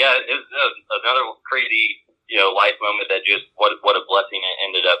 It was another crazy, life moment that just what a blessing it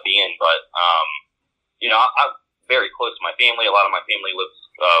ended up being. But I'm very close to my family. A lot of my family lives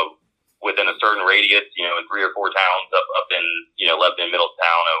within a certain radius, in 3 or 4 towns up in, Lebanon,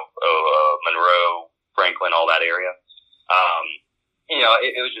 Middletown, Monroe, Franklin, all that area.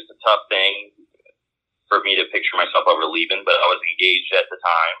 It was just a tough thing for me to picture myself ever leaving, but I was engaged at the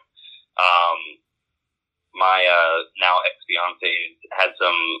time. My now ex-fiance had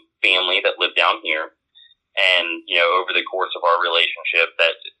some family that lived down here, and over the course of our relationship,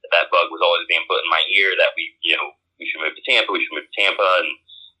 that bug was always being put in my ear that we should move to Tampa. We should move to Tampa, and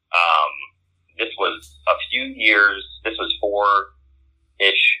this was a few years. This was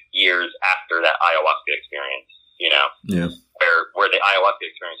 4-ish years after that ayahuasca experience. Where the ayahuasca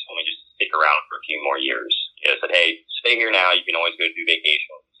experience told me just stick around for a few more years. Said, hey, stay here now. You can always go do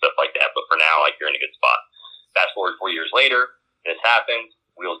vacations, stuff like that. But for now, like, you're in a good spot. Fast forward 4 years later, this happens.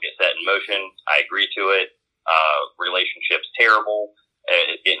 Wheels get set in motion. I agree to it. Relationship's terrible.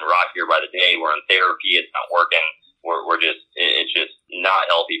 It's getting rockier by the day. We're in therapy. It's not working. It's just not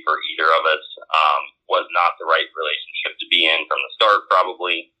healthy for either of us. Was not the right relationship to be in from the start,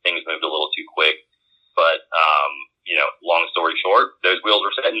 probably. Things moved a little too quick. But, long story short, those wheels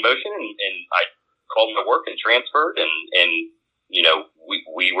were set in motion, and I called my work and transferred, and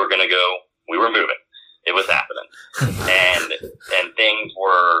we were going to go. We were moving. It was happening. and things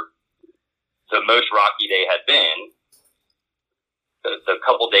were the most rocky they had been the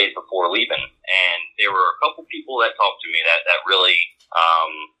couple days before leaving. And there were a couple people that talked to me that really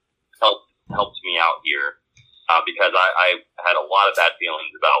helped me out here because I had a lot of bad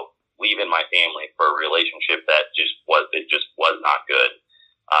feelings about leaving my family for a relationship that just was not good.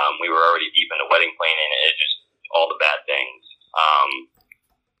 We were already deep into wedding planning, and it just all the bad things.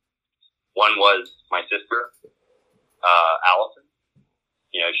 One was my sister, Allison.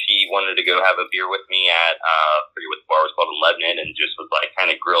 She wanted to go have a beer with me at, I forget what the bar was called in Lebanon, and just was like, kind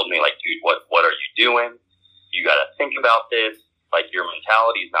of grilled me like, dude, what are you doing? You got to think about this. Like, your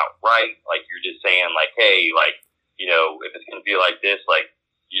mentality is not right. Like, you're just saying like, hey, like, if it's going to be like this, like,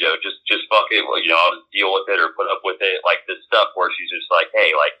 just fuck it. Well, I'll just deal with it or put up with it. Like this stuff where she's just like,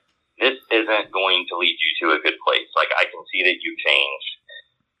 hey, like, this isn't going to lead you to a good place. Like, I can see that you've changed.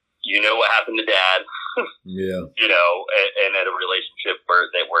 You know what happened to Dad. Yeah. And at a relationship where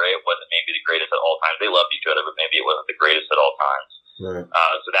it wasn't maybe the greatest at all times. They loved each other, but maybe it wasn't the greatest at all times. Right.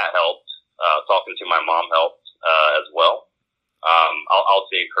 So that helped. Talking to my mom helped as well. I'll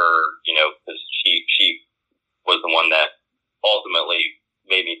take her, because she was the one that ultimately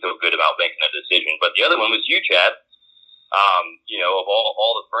made me feel good about making a decision. But the other one was you, Chad. of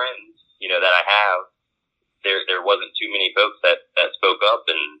all the friends, that I have, there wasn't too many folks that spoke up,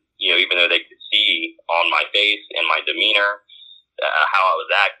 and, even though they could see on my face and my demeanor, how I was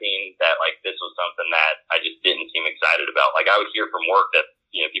acting, that like this was something that I just didn't seem excited about. Like I would hear from work that,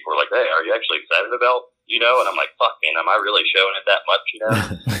 people were like, "Hey, are you actually excited about, And I'm like, "Fuck, man, am I really showing it that much,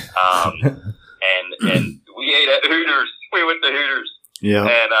 And we ate at Hooters. We went to Hooters. Yeah.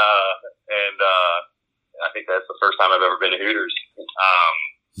 And I think that's the first time I've ever been to Hooters.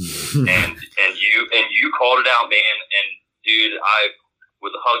 And you called it out, man. And dude, I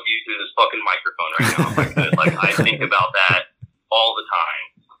would hug you through this fucking microphone right now. Like I think about that all the time.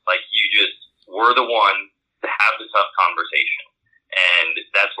 Like you just were the one to have the tough conversation. And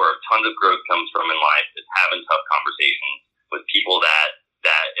that's where tons of growth comes from in life, is having tough conversations with people that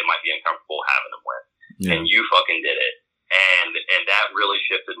it might be uncomfortable having them with. Yeah. And you fucking did it. And that really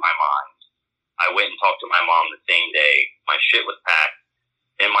shifted my mind. I went and talked to my mom the same day. My shit was packed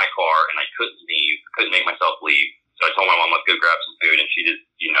in my car and I couldn't leave, couldn't make myself leave. So I told my mom, let's go grab some food. And she just,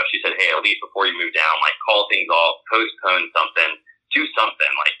 she said, hey, at least before you move down, like call things off, postpone something, do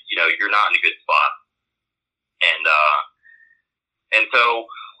something. Like, you're not in a good spot. And so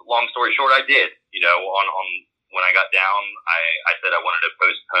long story short, I did, on when I got down, I said I wanted to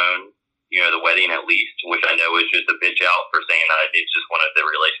postpone, the wedding at least, which I know is just a bitch out for saying that I just wanted the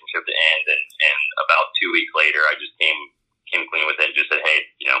relationship to end. And about 2 weeks later, I just came clean with it and just said, hey,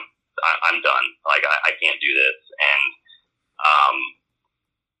 I'm done. Like, I can't do this.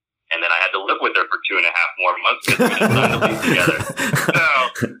 And then I had to live with her for 2.5 more months because we decided to leave together. So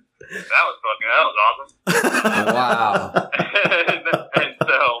that was awesome. Wow. and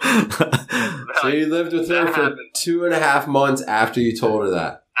so you lived with her for happened. 2.5 months after you told her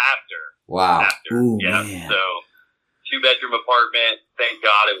that? After. Wow. Ooh, yeah. Man. So 2-bedroom apartment. Thank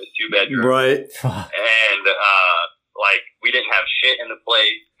God it was 2-bedroom. Right. And like we didn't have shit in the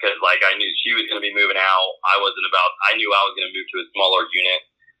place because like I knew she was going to be moving out. I knew I was going to move to a smaller unit.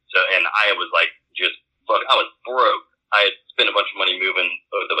 So, and I was like, I was broke. I had spent a bunch of money moving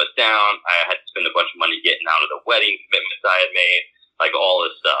both of us down. I had to spend a bunch of money getting out of the wedding commitments I had made, like all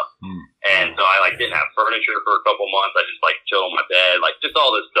this stuff. And so I like didn't have furniture for a couple months. I just like chilled on my bed, like just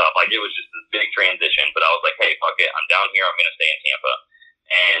all this stuff. Like it was just this big transition. But I was like, hey, fuck it, I'm down here. I'm gonna stay in Tampa.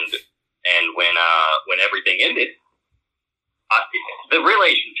 And when everything ended, the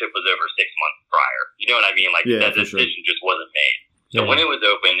relationship was over 6 months prior. You know what I mean? Like that decision just wasn't made. So when it was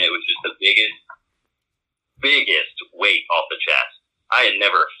open, it was just the biggest weight off the chest. I had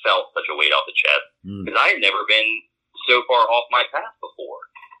never felt such a weight off the chest because I had never been so far off my path before,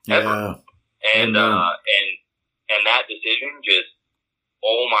 ever. And that decision just,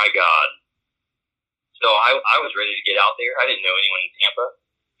 oh my God. So I was ready to get out there. I didn't know anyone in Tampa,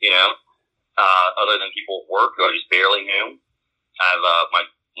 other than people at work who I just barely knew. I have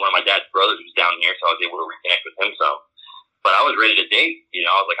one of my dad's brothers was down here, so I was able to reconnect with him some. But I was ready to date,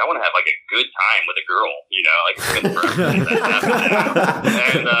 I was like, I want to have like a good time with a girl, like it's been forever since that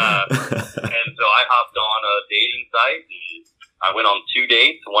happened. And so I hopped on a dating site and I went on 2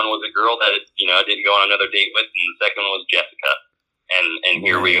 dates. One was a girl that, I didn't go on another date with, and the second one was Jessica. And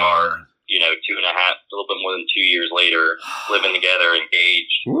here we are, 2.5, a little bit more than 2 years later, living together,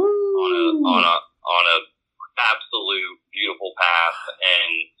 engaged on a absolute beautiful path.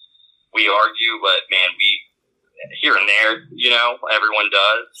 And we argue, but man, we here and there, everyone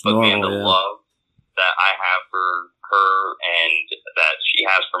does. But man, the love that I have for her and that she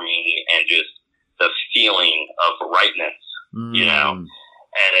has for me, and just the feeling of rightness, and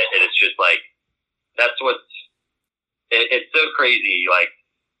it's just like, that's what's, it's so crazy. Like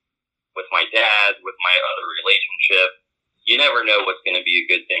with my dad, with my other relationship, you never know what's going to be a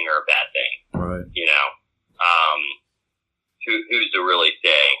good thing or a bad thing. Right. Who's to really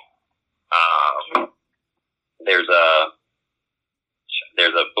say? There's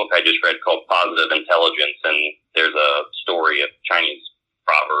a book I just read called Positive Intelligence, and there's a story, a Chinese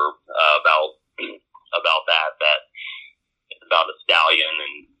proverb about that it's about a stallion,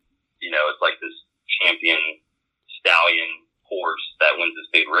 and it's like this champion stallion horse that wins this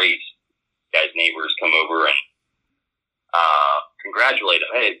big race. Guy's neighbors come over and congratulate him.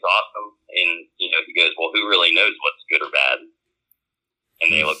 Hey, it's awesome. And he goes, well, who really knows what's good or bad?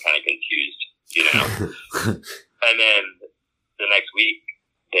 And they look kind of confused, And then the next week,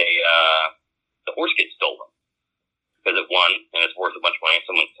 the horse gets stolen because it won and it's worth a bunch of money.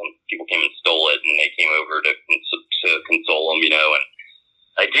 Some people came and stole it, and they came over to console him, And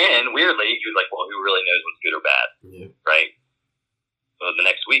again, weirdly, he was like, "Well, who really knows what's good or bad, right?" So the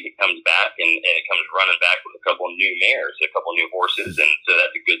next week, it comes back and it comes running back with a couple new mares, a couple new horses, and so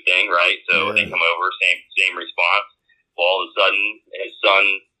that's a good thing, right? So they come over, same response. Well, all of a sudden, his son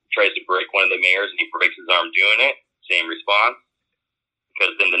tries to break one of the mirrors, and he breaks his arm doing it. Same response.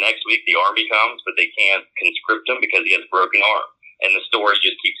 Because then the next week, the army comes, but they can't conscript him because he has a broken arm. And the story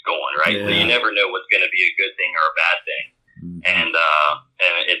just keeps going, right? Yeah. So you never know what's going to be a good thing or a bad thing. Mm-hmm. And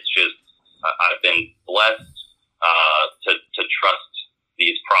it's just, I've been blessed to trust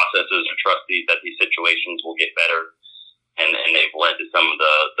these processes or trust that these situations will get better. And they've led to some of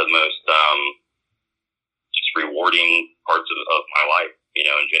the most just rewarding parts of my life, you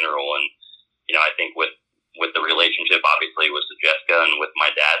know, in general. And, you know, I think with the relationship, obviously, with Jessica and with my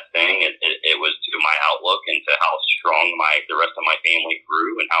dad's thing, it was to my outlook and to how strong the rest of my family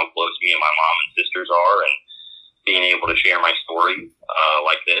grew and how close me and my mom and sisters are, and being able to share my story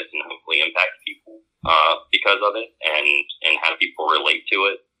like this and hopefully impact people because of it and have people relate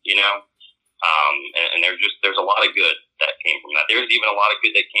to it, you know. And there's a lot of good that came from that. There's even a lot of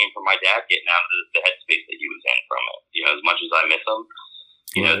good that came from my dad getting out of the headspace that he was in from it. You know, as much as I miss him,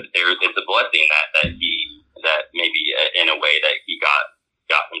 you know, it's a blessing that maybe in a way that he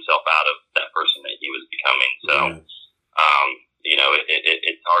got himself out of that person that he was becoming. So, you know,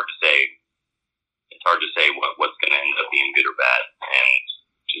 it's hard to say. It's hard to say what's going to end up being good or bad, and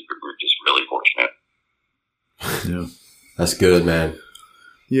we're just really fortunate. Yeah, that's good, man.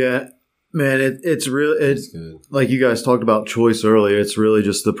 Yeah. Man, it's like you guys talked about choice earlier. It's really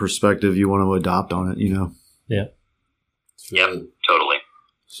just the perspective you want to adopt on it, you know? Yeah. Yep, totally.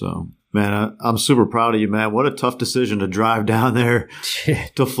 So, man, I'm super proud of you, man. What a tough decision to drive down there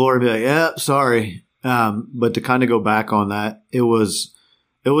to Florida and be like, yeah, sorry. But to kind of go back on that, it was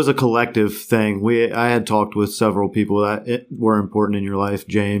a collective thing. I had talked with several people that were important in your life,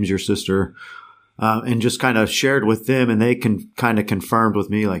 James, your sister, and just kind of shared with them, and they kind of confirmed with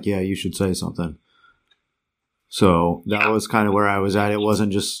me, like, yeah, you should say something. So that was kind of where I was at. It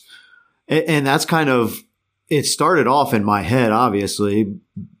wasn't just, and that's kind of, it started off in my head, obviously,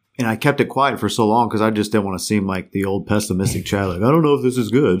 and I kept it quiet for so long because I just didn't want to seem like the old pessimistic Chad, like, I don't know if this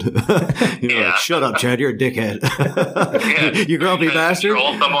is good. Like, shut up, Chad, you're a dickhead. You grumpy bastard.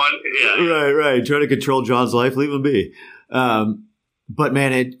 Control someone. Yeah. Right. Try to control John's life, leave him be. But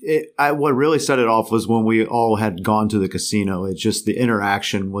man, what really set it off was when we all had gone to the casino. It's just the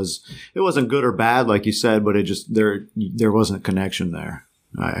interaction it wasn't good or bad, like you said, but it just, there wasn't a connection there.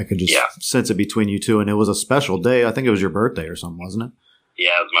 I could just sense it between you two. And it was a special day. I think it was your birthday or something, wasn't it?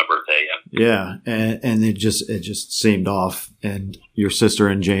 Yeah, it was my birthday. Yeah. And it just seemed off. And your sister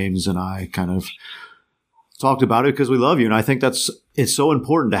and James and I kind of talked about it because we love you. And I think it's so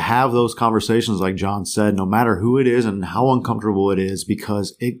important to have those conversations, like John said, no matter who it is and how uncomfortable it is,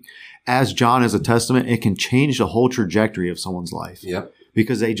 because as John is a testament, it can change the whole trajectory of someone's life. Yep.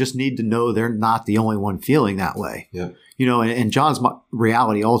 Because they just need to know they're not the only one feeling that way. Yep. You know, and John's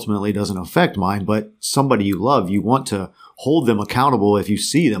reality ultimately doesn't affect mine, but somebody you love, you want to hold them accountable if you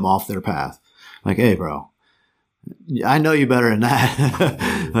see them off their path. Like, hey, bro, I know you better than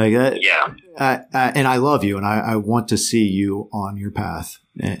that. Like that. Yeah. And I love you, and I want to see you on your path.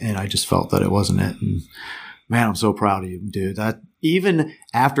 And I just felt that it wasn't it. And man, I'm so proud of you, dude. That even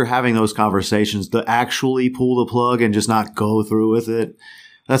after having those conversations, to actually pull the plug and just not go through with it,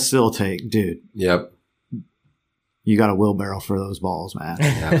 that's still dude. Yep. You got a wheelbarrow for those balls, man.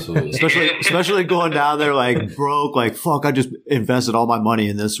 Absolutely. especially going down there like broke, like, fuck, I just invested all my money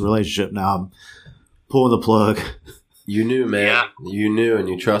in this relationship. Now I'm pulling the plug. You knew, man. Yeah. You knew and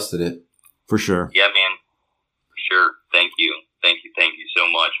you trusted it. For sure. Yeah, man. For sure. Thank you so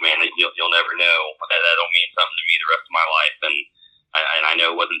much, man. You'll never know. That'll mean something to me the rest of my life. And I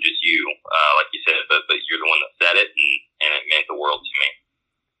know it wasn't just you, like you said, but you're the one that said it, and it meant the world to me.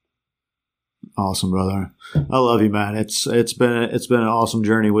 Awesome, brother. I love you, man. It's been an awesome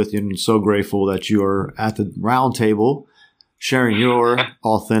journey with you, and so grateful that you are at the round table sharing your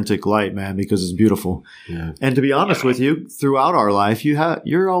authentic light, man, because it's beautiful. Yeah. And to be honest with you, throughout our life,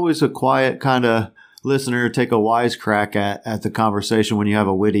 you're always a quiet kind of listener, take a wise crack at the conversation when you have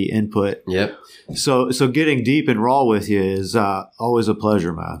a witty input. Yep. So getting deep and raw with you is always a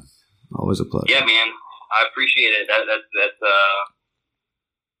pleasure, man. Always a pleasure. Yeah, man. I appreciate it. That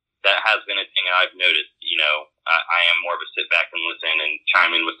has been a thing I've noticed. You know, I am more of a sit back and listen and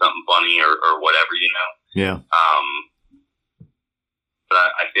chime in with something funny or whatever, you know. Yeah.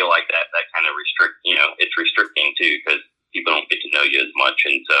 But I feel like that kind of it's restricting too, because people don't get to know you as much.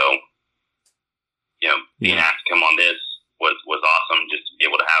 And so, you know, being asked to come on this was awesome, just to be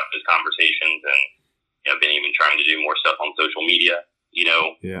able to have those conversations. And, you know, I've been even trying to do more stuff on social media, you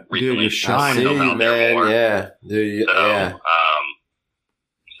know. Yeah. Recently. Dude, you're shining, man. Yeah. Dude, yeah.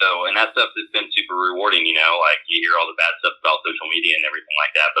 So, and that stuff has been super rewarding, you know, like you hear all the bad stuff about social media and everything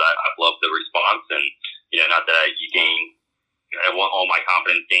like that, but I've loved the response, and, not that I want all my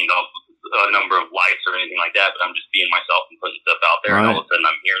confidence gained off a number of likes or anything like that, but I'm just being myself and putting stuff out there, and all of a sudden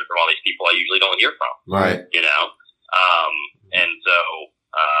I'm hearing from all these people I usually don't hear from. Right. And so,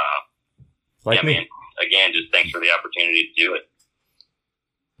 like me. man, again, just thanks for the opportunity to do it.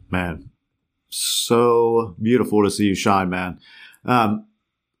 Man, so beautiful to see you shine, man.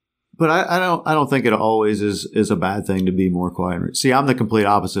 But I don't think it always is a bad thing to be more quiet. See, I'm the complete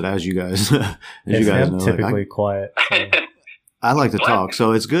opposite, as you guys know. I'm typically quiet. So. I like to talk,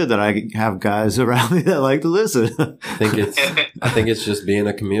 so it's good that I have guys around me that like to listen. I think it's just being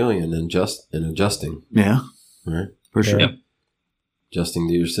a chameleon and adjusting. Yeah, right, for sure. Yep. Adjusting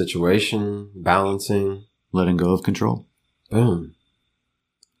to your situation, balancing, letting go of control. Boom,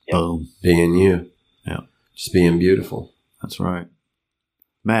 Yep. Boom. being you. Yeah, just being beautiful. That's right.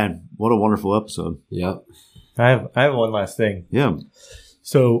 Man, what a wonderful episode. Yep. I have one last thing. Yeah.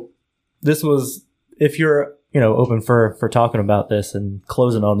 So this was, if you're open for talking about this and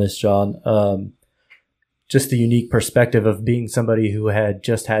closing on this, John, just the unique perspective of being somebody who had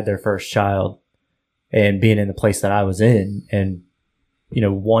just had their first child and being in the place that I was in, and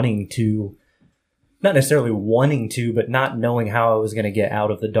wanting to, not necessarily wanting to, but not knowing how I was going to get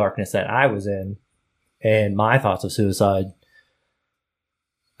out of the darkness that I was in and my thoughts of suicide.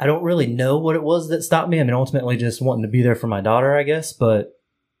 I don't really know what it was that stopped me. I mean, ultimately just wanting to be there for my daughter, I guess, but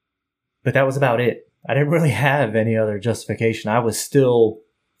that was about it. I didn't really have any other justification. I was still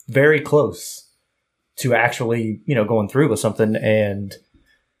very close to actually, going through with something. And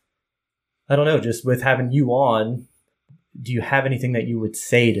I don't know, just with having you on, do you have anything that you would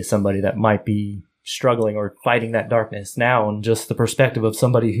say to somebody that might be struggling or fighting that darkness now, and just the perspective of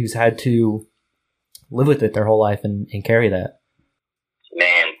somebody who's had to live with it their whole life and carry that?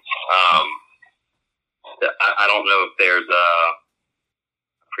 Man, I don't know if there's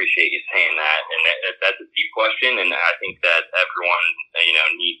appreciate you saying that, and that's a deep question, and I think that everyone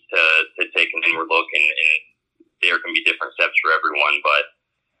needs to take an inward look, and there can be different steps for everyone. But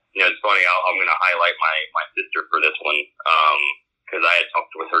it's funny, I'm going to highlight my sister for this one, because I had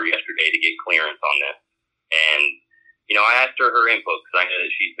talked with her yesterday to get clearance on this, and I asked her input, because I know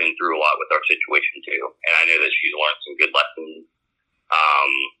that she's been through a lot with our situation too, and I know that she's learned some good lessons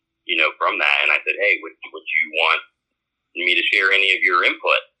from that. And I said, hey, would you want me to share any of your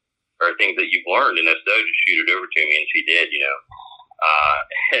input or things that you've learned? And if so, just shoot it over to me. And she did,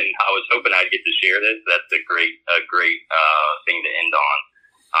 and I was hoping I'd get to share this. That's a great thing to end on,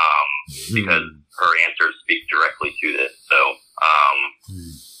 because her answers speak directly to this. So,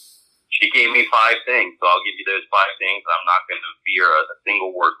 she gave me 5 things, so I'll give you those 5 things. I'm not going to fear a single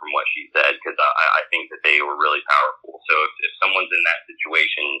word from what she said, because I think that they were really powerful. So if someone's in that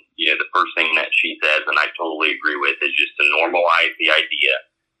situation, the first thing that she says, and I totally agree with, is just to normalize the idea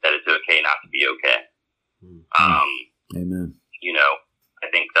that it's okay not to be okay. Amen. I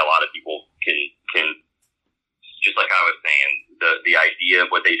think that a lot of people can just like I was saying, the idea of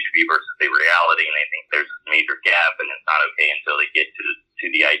what they should be versus the reality, and they think there's this major gap, and it's not okay until they get to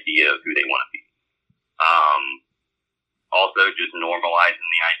the idea of who they want to be. Also, just normalizing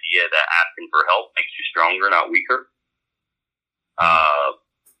the idea that asking for help makes you stronger, not weaker.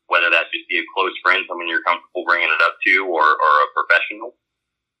 Whether that just be a close friend, someone you're comfortable bringing it up to, or a professional,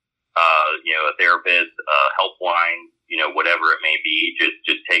 a therapist, a helpline, whatever it may be,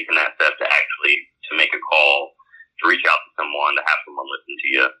 just taking that step to make a call, to reach out to someone, to have someone listen to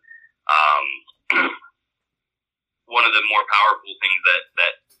you. One of the more powerful things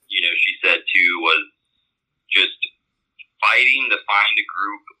that she said too was just fighting to find a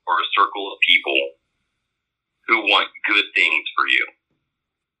group or a circle of people who want good things for you,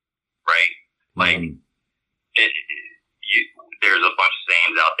 right? Like, there's a bunch of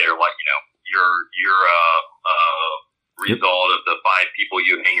sayings out there like, you're a result of the 5 people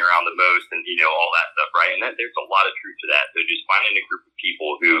you hang around the most, and all that stuff, right? And there's a lot of truth to that. So just finding a group of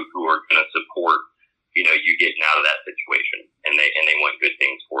people who are going to support you getting out of that situation, and they want good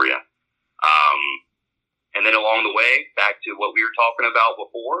things for you. And then along the way, back to what we were talking about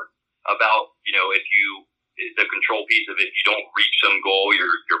before, about if the control piece of it, if you don't reach some goal,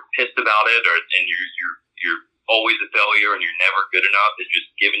 you're pissed about it, and you're always a failure, and you're never good enough. It's just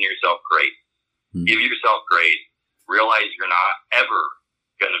giving yourself grace. Give yourself grace. Realize you're not ever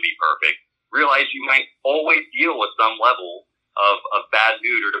going to be perfect. Realize you might always deal with some level of bad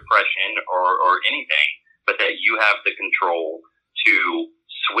mood or depression or anything, but that you have the control to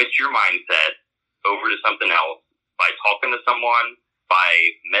switch your mindset over to something else by talking to someone, by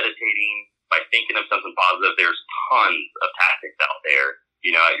meditating, by thinking of something positive. There's tons of tactics out there,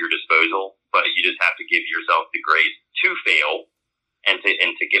 at your disposal, but you just have to give yourself the grace to fail and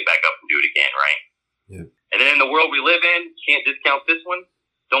to get back up and do it again, right? Yeah. And then in the world we live in, can't discount this one.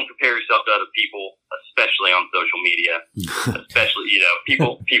 Don't compare yourself to other people, especially on social media. Especially,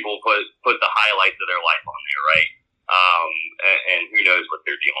 people put the highlights of their life on there, right? And who knows what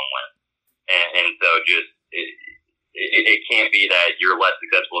they're dealing with. And so just it can't be that you're less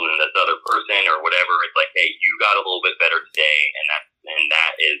successful than this other person or whatever. It's like, hey, you got a little bit better today, and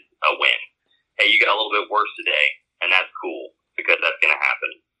that is a win. Hey, you got a little bit worse today, and that's cool because that's going to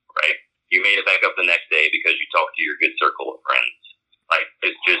happen, right? You made it back up the next day because you talked to your good circle of friends. Like,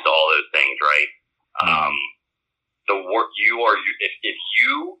 it's just all those things, right? If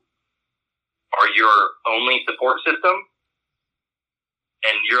you are your only support system,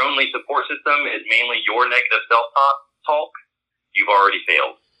 and your only support system is mainly your negative self-talk, you've already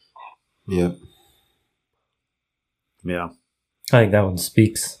failed. Yep. Yeah. I think that one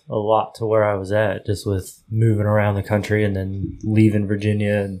speaks a lot to where I was at, just with moving around the country and then leaving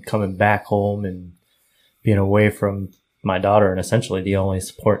Virginia and coming back home and being away from my daughter and essentially the only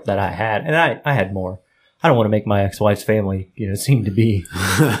support that I had. And I had more. I don't want to make my ex-wife's family, seem to be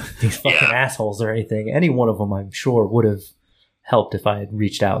these fucking assholes or anything. Any one of them, I'm sure, would have helped if I had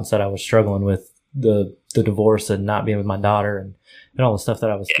reached out and said I was struggling with the divorce and not being with my daughter and all the stuff that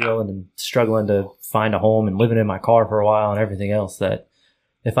I was feeling and struggling to find a home and living in my car for a while and everything else. That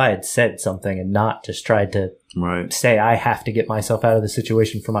if I had said something and not just tried to say I have to get myself out of the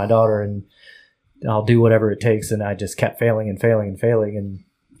situation for my daughter and I'll do whatever it takes, and I just kept failing and failing and failing and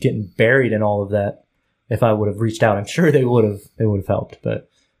getting buried in all of that. If I would have reached out, I'm sure they would have helped. But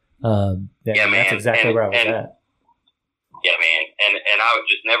man, that's exactly where I was at. Yeah, man, and I would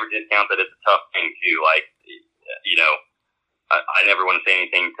just never discount that it's a tough thing too. Like, I never want to say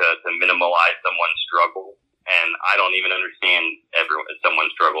anything to minimize someone's struggle, and I don't even understand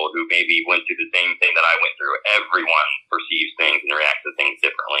someone's struggle who maybe went through the same thing that I went through. Everyone perceives things and reacts to things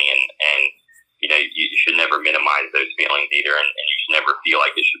differently, and you should never minimize those feelings either, and you should never feel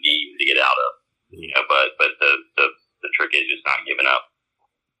like it should be easy to get out of. But the trick is just not giving up.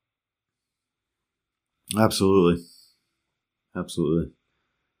 Absolutely.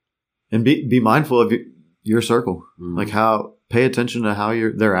 And be mindful of your circle. Mm-hmm. Like pay attention to how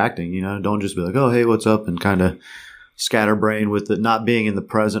they're acting, don't just be like, oh, hey, what's up? And kind of scatterbrain with it, not being in the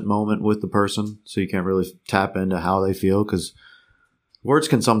present moment with the person. So you can't really tap into how they feel, because words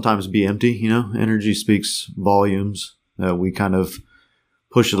can sometimes be empty, energy speaks volumes that we kind of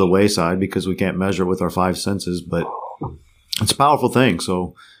push to the wayside because we can't measure with our five senses, but it's a powerful thing.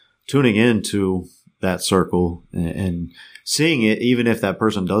 So tuning into that circle and seeing it, even if that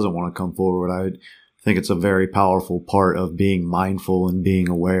person doesn't want to come forward, I think it's a very powerful part of being mindful and being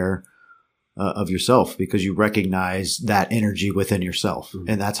aware of yourself, because you recognize that energy within yourself,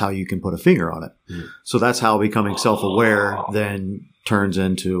 and that's how you can put a finger on it. So that's how becoming self-aware then turns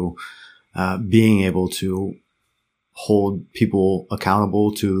into being able to hold people accountable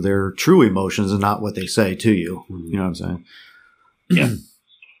to their true emotions and not what they say to you. You know what I'm saying? Yeah.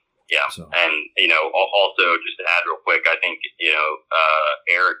 Yeah. So. And, also just to add real quick, I think,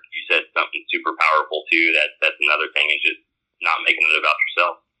 Eric, you said something super powerful too. That's another thing, is just not making it about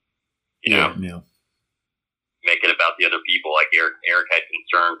yourself. Make it about the other people. Like Eric had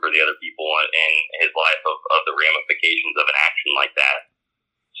concern for the other people in his life of the ramifications of an action like that.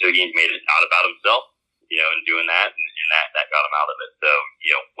 So he made it not about himself, and doing that, and that got him out of it. So,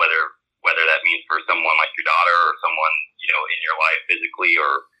 whether that means for someone like your daughter or someone, in your life physically,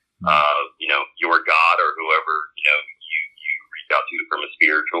 or, your God or whoever, you reach out to from a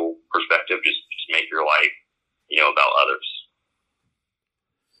spiritual perspective, just make your life, about others.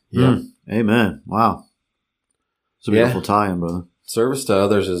 Yeah. Amen. Wow. It's a beautiful tie-in, brother. Service to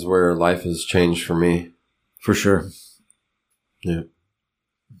others is where life has changed for me. For sure. Yeah.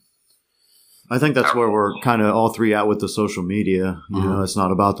 I think that's where we're kind of all three at with the social media. It's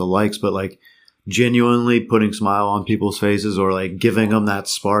not about the likes, but like genuinely putting smile on people's faces, or like giving them that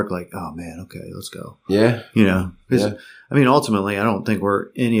spark, like, oh man, okay, let's go. Yeah. I mean, ultimately, I don't think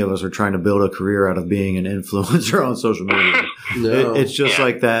any of us are trying to build a career out of being an influencer on social media. No. It's just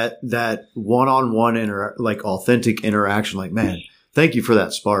like that one-on-one like authentic interaction. Like, man, thank you for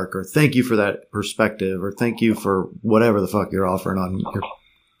that spark, or thank you for that perspective, or thank you for whatever the fuck you're offering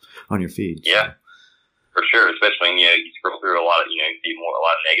on your feed. Yeah, for sure. Especially when you scroll through a lot of, you see a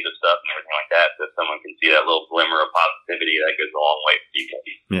lot of negative stuff and everything like that. So if someone can see that little glimmer of positivity, that goes a long way for you.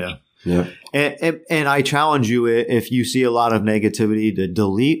 Yeah. Yeah. And I challenge you, if you see a lot of negativity, to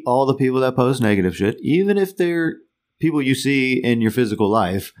delete all the people that post negative shit, even if they're people you see in your physical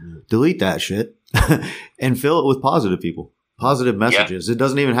life. Delete that shit and fill it with positive people, positive messages. Yeah. It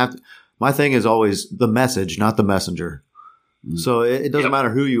doesn't even have to. My thing is always the message, not the messenger. So it doesn't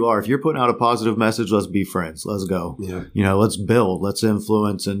matter who you are. If you're putting out a positive message, let's be friends. Let's go. Yeah. Let's build. Let's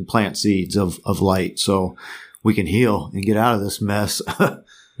influence and plant seeds of light so we can heal and get out of this mess.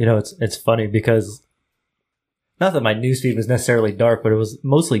 It's funny because not that my newsfeed was necessarily dark, but it was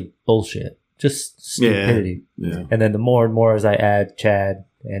mostly bullshit. Just stupidity. Yeah. And then the more and more as I add Chad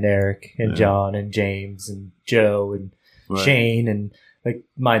and Eric and John and James and Joe and Shane and like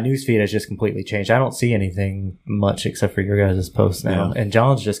my newsfeed has just completely changed. I don't see anything much except for your guys' posts now. Yeah. And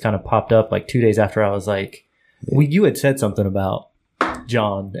John's just kind of popped up like 2 days after I was like, you had said something about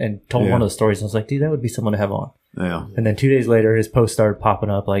John and told one of the stories. I was like, dude, that would be someone to have on. Yeah. And then 2 days later, his posts started popping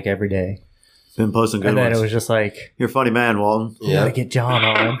up like every day. Been posting good ones. And then it was just like, you're a funny man, Walton. You gotta get John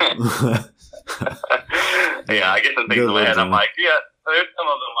on. Yeah, I get some things in my head. I'm like, there's some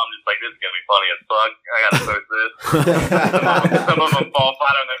of them I'm just like, this is going to be funny as fuck. I got to post this. some of them fall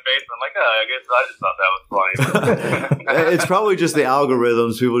flat on their face. I'm like, I guess I just thought that was funny. It's probably just the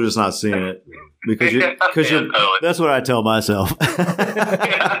algorithms. People are just not seeing it. Because totally. That's what I tell myself.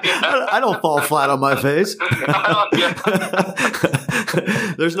 I don't fall flat on my face.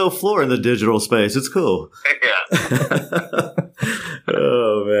 There's no floor in the digital space. It's cool. Yeah.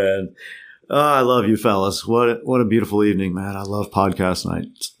 Oh, man. Oh, I love you, fellas. What a beautiful evening, man. I love podcast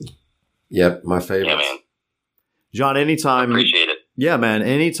nights. Yep, my favorite. Yeah, man. John, anytime. I appreciate it. Yeah, man.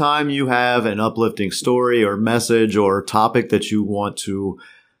 Anytime you have an uplifting story or message or topic that you want to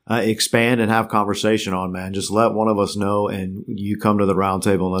expand and have conversation on, man, just let one of us know and you come to the round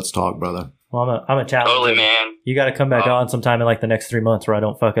table and let's talk, brother. Well, I'm a challenge. Totally, man. You got to come back on sometime in like the next 3 months where I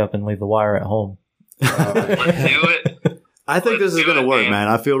don't fuck up and leave the wire at home. Let's do it. I think this is going to work, man.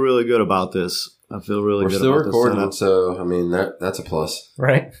 I feel really good about this. I feel really good about this. We're still recording, so, I mean, that's a plus.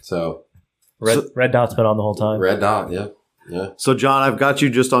 Right. So Red dot's been on the whole time. Red dot, yeah. So, John, I've got you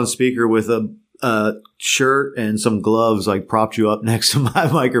just on speaker with a shirt and some gloves, like propped you up next to my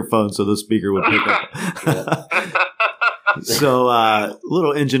microphone so the speaker would pick up. So,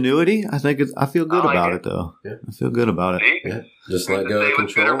 little ingenuity. I feel good about it, though. Yeah. I feel good about it. Yeah. Just let go of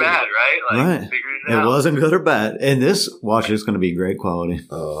control. Good or bad, right? Right. It wasn't good or bad. And this watch is going to be great quality.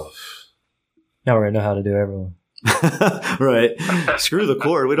 Oh. Now we're going to know how to do everyone. Right. Screw the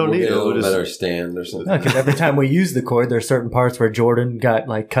cord. We don't need it. We'll just better stand or something. Because every time we use the cord, there's certain parts where Jordan got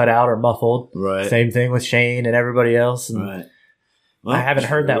like cut out or muffled. Right. Same thing with Shane and everybody else. And right. Well, I haven't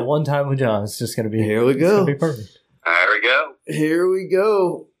heard that one time with John. It's just going to be. Here we go. It's going to be perfect. There we go. Here we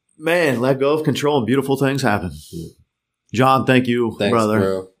go. Man, let go of control and beautiful things happen. John, thank you, Thanks, brother.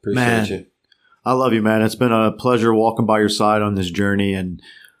 Bro. Appreciate you. I love you, man. It's been a pleasure walking by your side on this journey and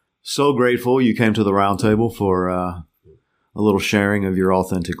so grateful you came to the round table for a little sharing of your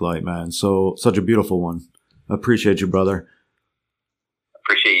authentic light, man. So such a beautiful one. I appreciate you, brother.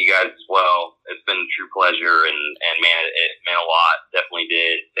 Appreciate you guys as well. It's been a true pleasure and man, it meant a lot. Definitely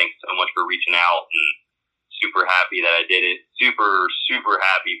did. Thanks so much for reaching out and super happy that I did it. Super, super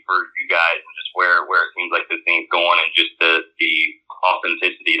happy for you guys and just where it seems like this thing's going and just the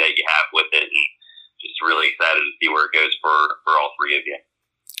authenticity that you have with it, and just really excited to see where it goes for all three of you.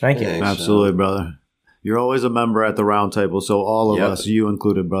 Thank you. Thanks, absolutely, brother. You're always a member at the round table, so all of us, you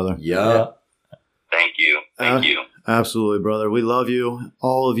included, brother. Yeah. Thank you. Thank you. Absolutely, brother. We love you.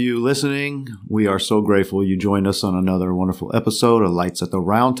 All of you listening, we are so grateful you joined us on another wonderful episode of Lights at the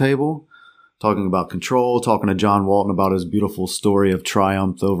Round Table, talking about control, talking to John Walton about his beautiful story of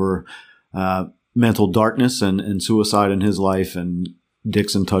triumph over mental darkness and suicide in his life, and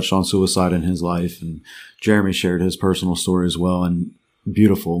Dixon touched on suicide in his life, and Jeremy shared his personal story as well. And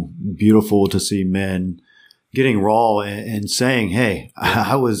beautiful to see men getting raw and saying, "Hey,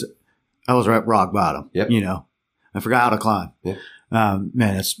 I was at rock bottom. Yep. I forgot how to climb." Yeah.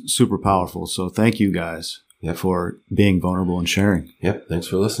 Man, it's super powerful. So thank you guys for being vulnerable and sharing. Yep. Thanks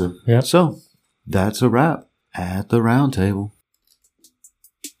for listening. Yep. So that's a wrap at the round table.